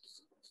like,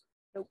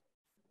 nope.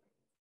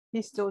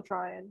 He's still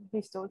trying.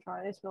 He's still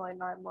trying. It's been like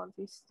 9 months.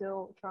 He's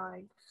still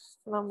trying.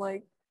 And I'm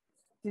like,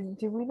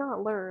 did we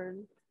not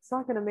learn? It's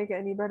not gonna make it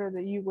any better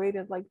that you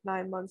waited like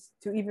 9 months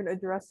to even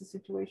address the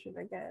situation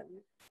again.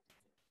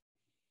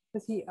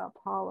 Because he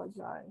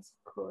apologized,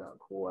 quote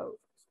unquote,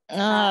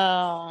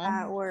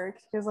 at Oh. work.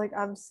 He was like,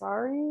 I'm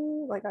sorry,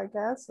 like I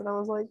guess. And I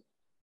was like,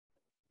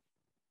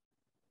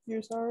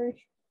 you're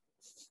sorry?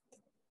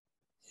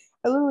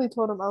 I literally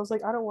told him, I was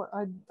like, I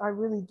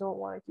really don't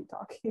want to keep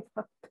talking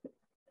about it.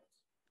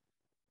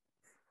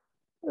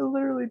 I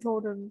literally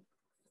told him,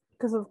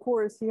 because of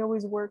course he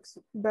always works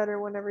better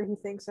whenever he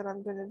thinks that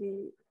I'm gonna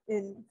be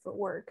in for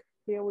work.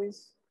 He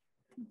always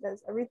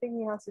does everything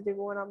he has to do,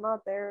 but when I'm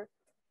not there,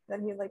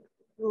 then he like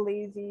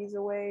lazies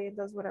away,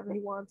 does whatever he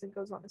wants, and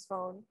goes on his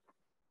phone.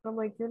 I'm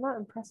like, you're not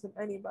impressing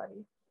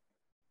anybody.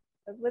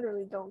 I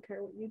literally don't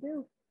care what you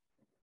do.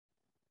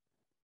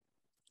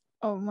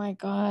 Oh my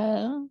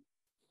god.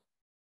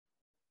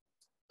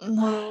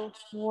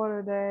 What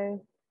a day.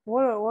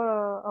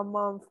 What a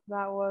month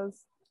that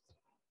was.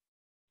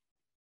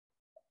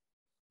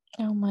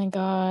 Oh my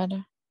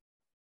god.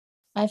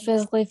 I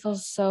physically feel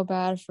so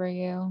bad for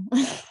you.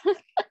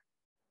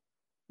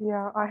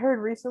 Yeah, I heard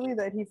recently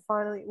that he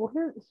finally. Well,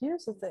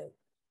 here's the thing.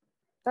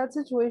 That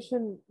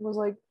situation was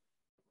like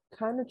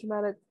kind of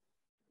traumatic.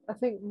 I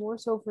think more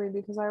so for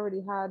me because I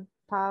already had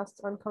past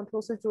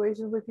uncomfortable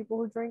situations with people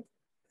who drink.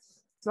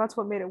 So that's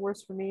what made it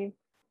worse for me.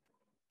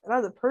 And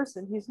as a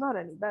person, he's not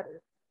any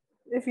better.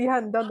 If he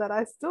hadn't done that,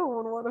 I still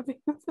wouldn't want to be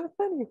with him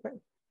anyway.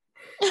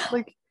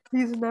 Like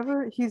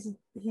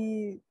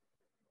he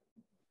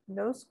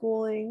no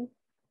schooling,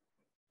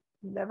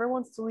 never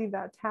wants to leave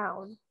that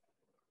town.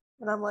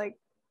 And I'm like,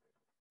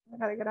 I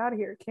gotta get out of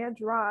here. Can't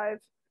drive.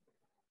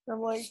 And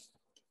I'm like,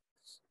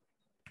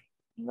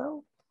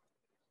 no.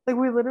 Like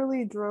we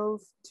literally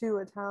drove to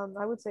a town,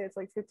 I would say it's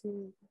like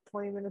 15,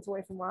 20 minutes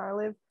away from where I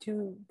live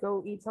to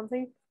go eat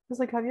something. It's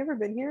like, have you ever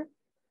been here?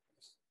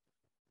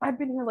 I've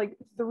been here like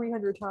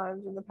 300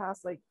 times in the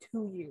past like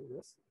 2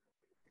 years.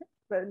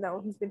 But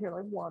no, he's been here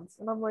like once.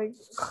 And I'm like,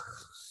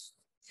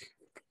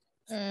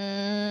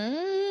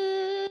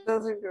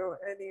 doesn't go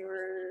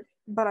anywhere.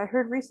 But I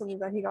heard recently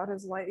that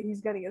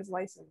he's getting his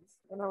license.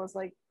 And I was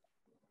like,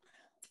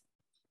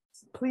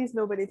 please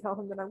nobody tell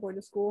him that I'm going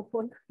to school.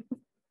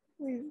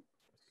 Please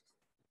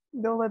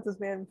don't let this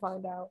man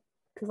find out.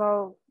 Cause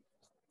I'll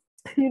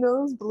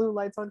those blue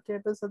lights on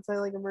campus that say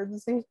like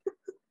emergency?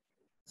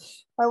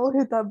 I will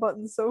hit that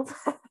button so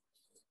fast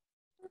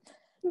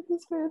if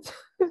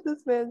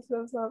this man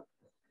shows up.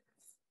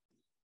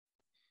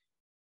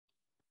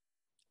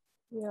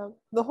 Yeah,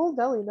 the whole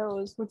deli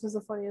knows, which is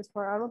the funniest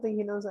part. I don't think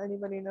he knows that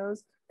anybody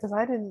knows because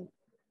I didn't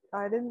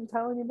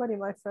tell anybody.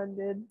 My friend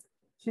did.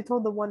 She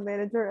told the one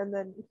manager, and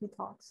then he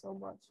talks so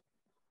much,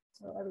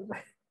 so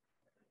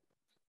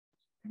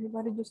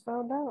everybody just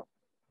found out.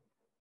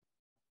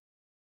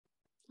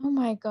 Oh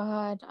my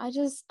god.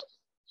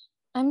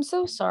 I'm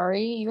so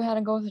sorry you had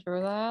to go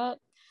through that.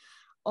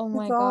 Oh It's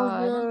my all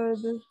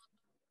god. good.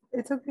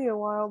 It took me a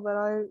while, but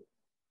I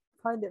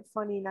find it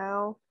funny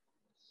now.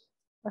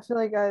 I feel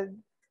like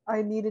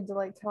I needed to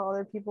like tell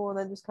other people and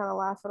then just kind of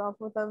laugh it off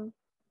with them.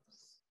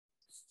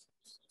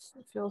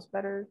 It feels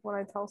better when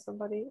I tell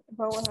somebody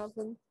about what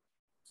happened.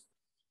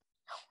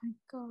 Oh my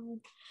god.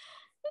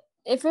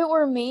 If it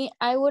were me,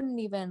 I wouldn't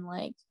even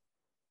like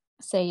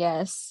say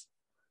yes.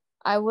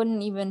 I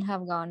wouldn't even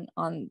have gone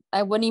on.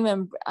 I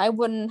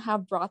wouldn't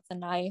have brought the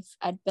knife.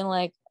 I'd been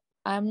like,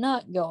 I'm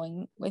not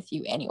going with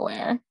you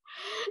anywhere.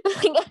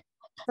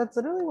 That's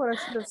literally what I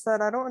should have said.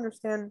 I don't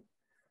understand.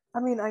 I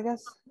mean, I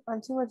guess I'm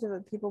too much of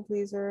a people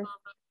pleaser.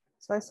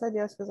 So I said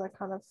yes because I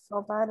kind of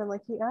felt bad. And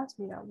like he asked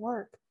me at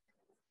work.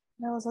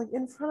 And I was like,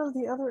 in front of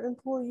the other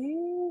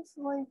employees?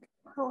 Like,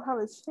 I don't have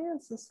a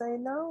chance to say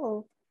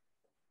no.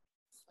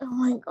 Oh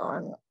my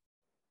god.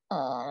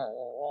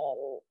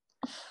 Oh.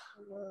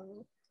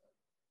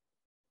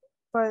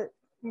 But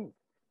he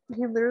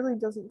literally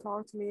doesn't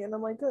talk to me. And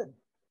I'm like, good.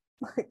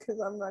 Like, because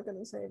I'm not going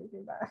to say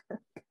anything back.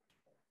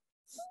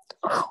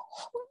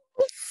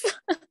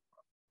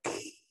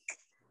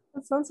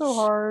 That sounds so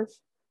harsh.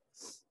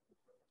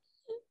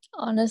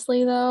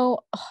 Honestly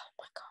though,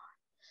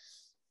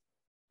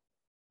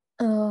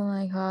 oh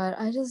my god.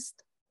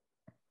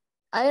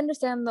 I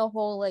understand the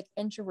whole like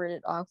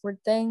introverted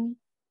awkward thing.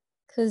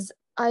 Cause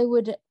I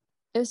would,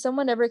 if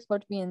someone ever came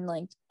up to me and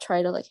like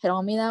try to like hit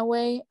on me that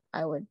way,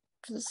 I would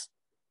just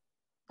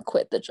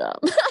quit the job.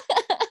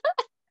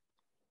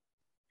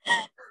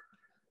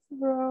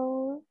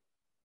 Bro.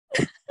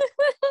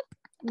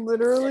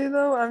 Literally,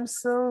 though, I'm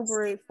so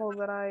grateful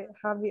that I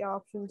have the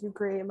option to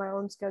create my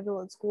own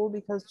schedule at school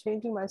because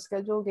changing my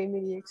schedule gave me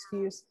the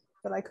excuse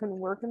that I couldn't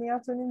work in the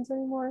afternoons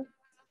anymore.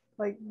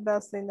 Like,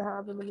 best thing to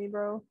happen to me,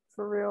 bro.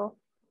 For real.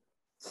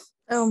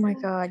 Oh my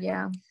god,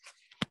 yeah.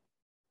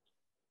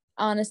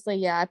 Honestly,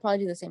 yeah, I'd probably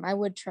do the same. I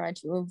would try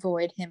to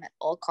avoid him at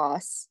all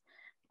costs.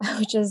 I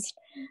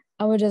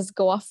would just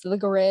go off the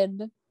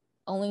grid,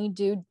 only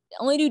do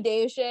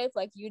day shift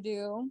like you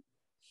do.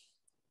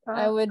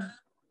 I Uh, would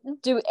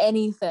do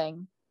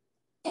anything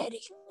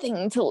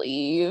to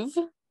leave.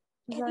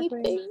 exactly.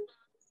 Anything.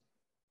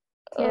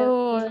 Can't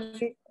Oh,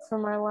 wait for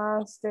my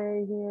last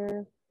day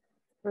here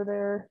or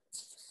there.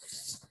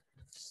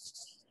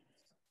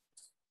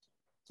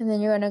 and then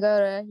you're gonna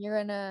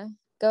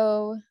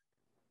go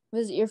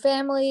visit your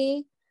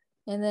family,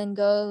 and then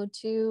go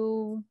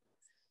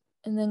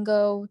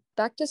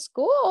back to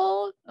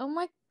school. Oh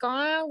my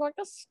god, back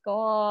to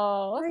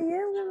school. I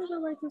am gonna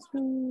go back to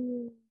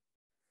school.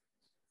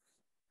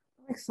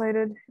 I'm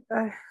excited.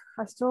 I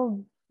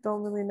still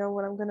don't really know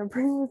what I'm gonna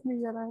bring with me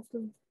yet. I have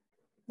to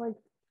like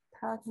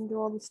pack and do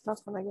all this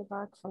stuff when I get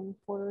back from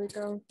Puerto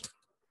Rico.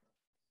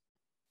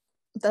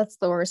 That's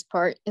the worst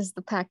part is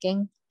the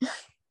packing.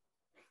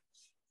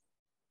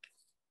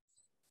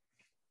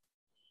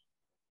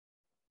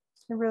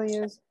 It really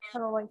is. I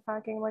don't like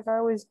packing. Like I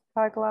always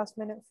pack last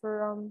minute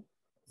for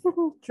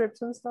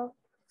trips and stuff.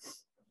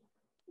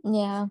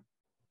 Yeah.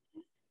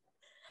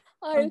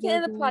 All right, we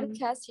can end the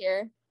podcast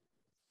here.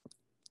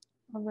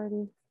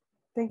 Alrighty.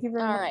 Thank you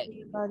very much,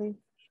 everybody.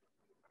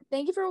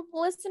 Thank you for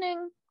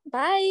listening.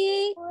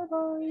 Bye. Bye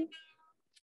bye.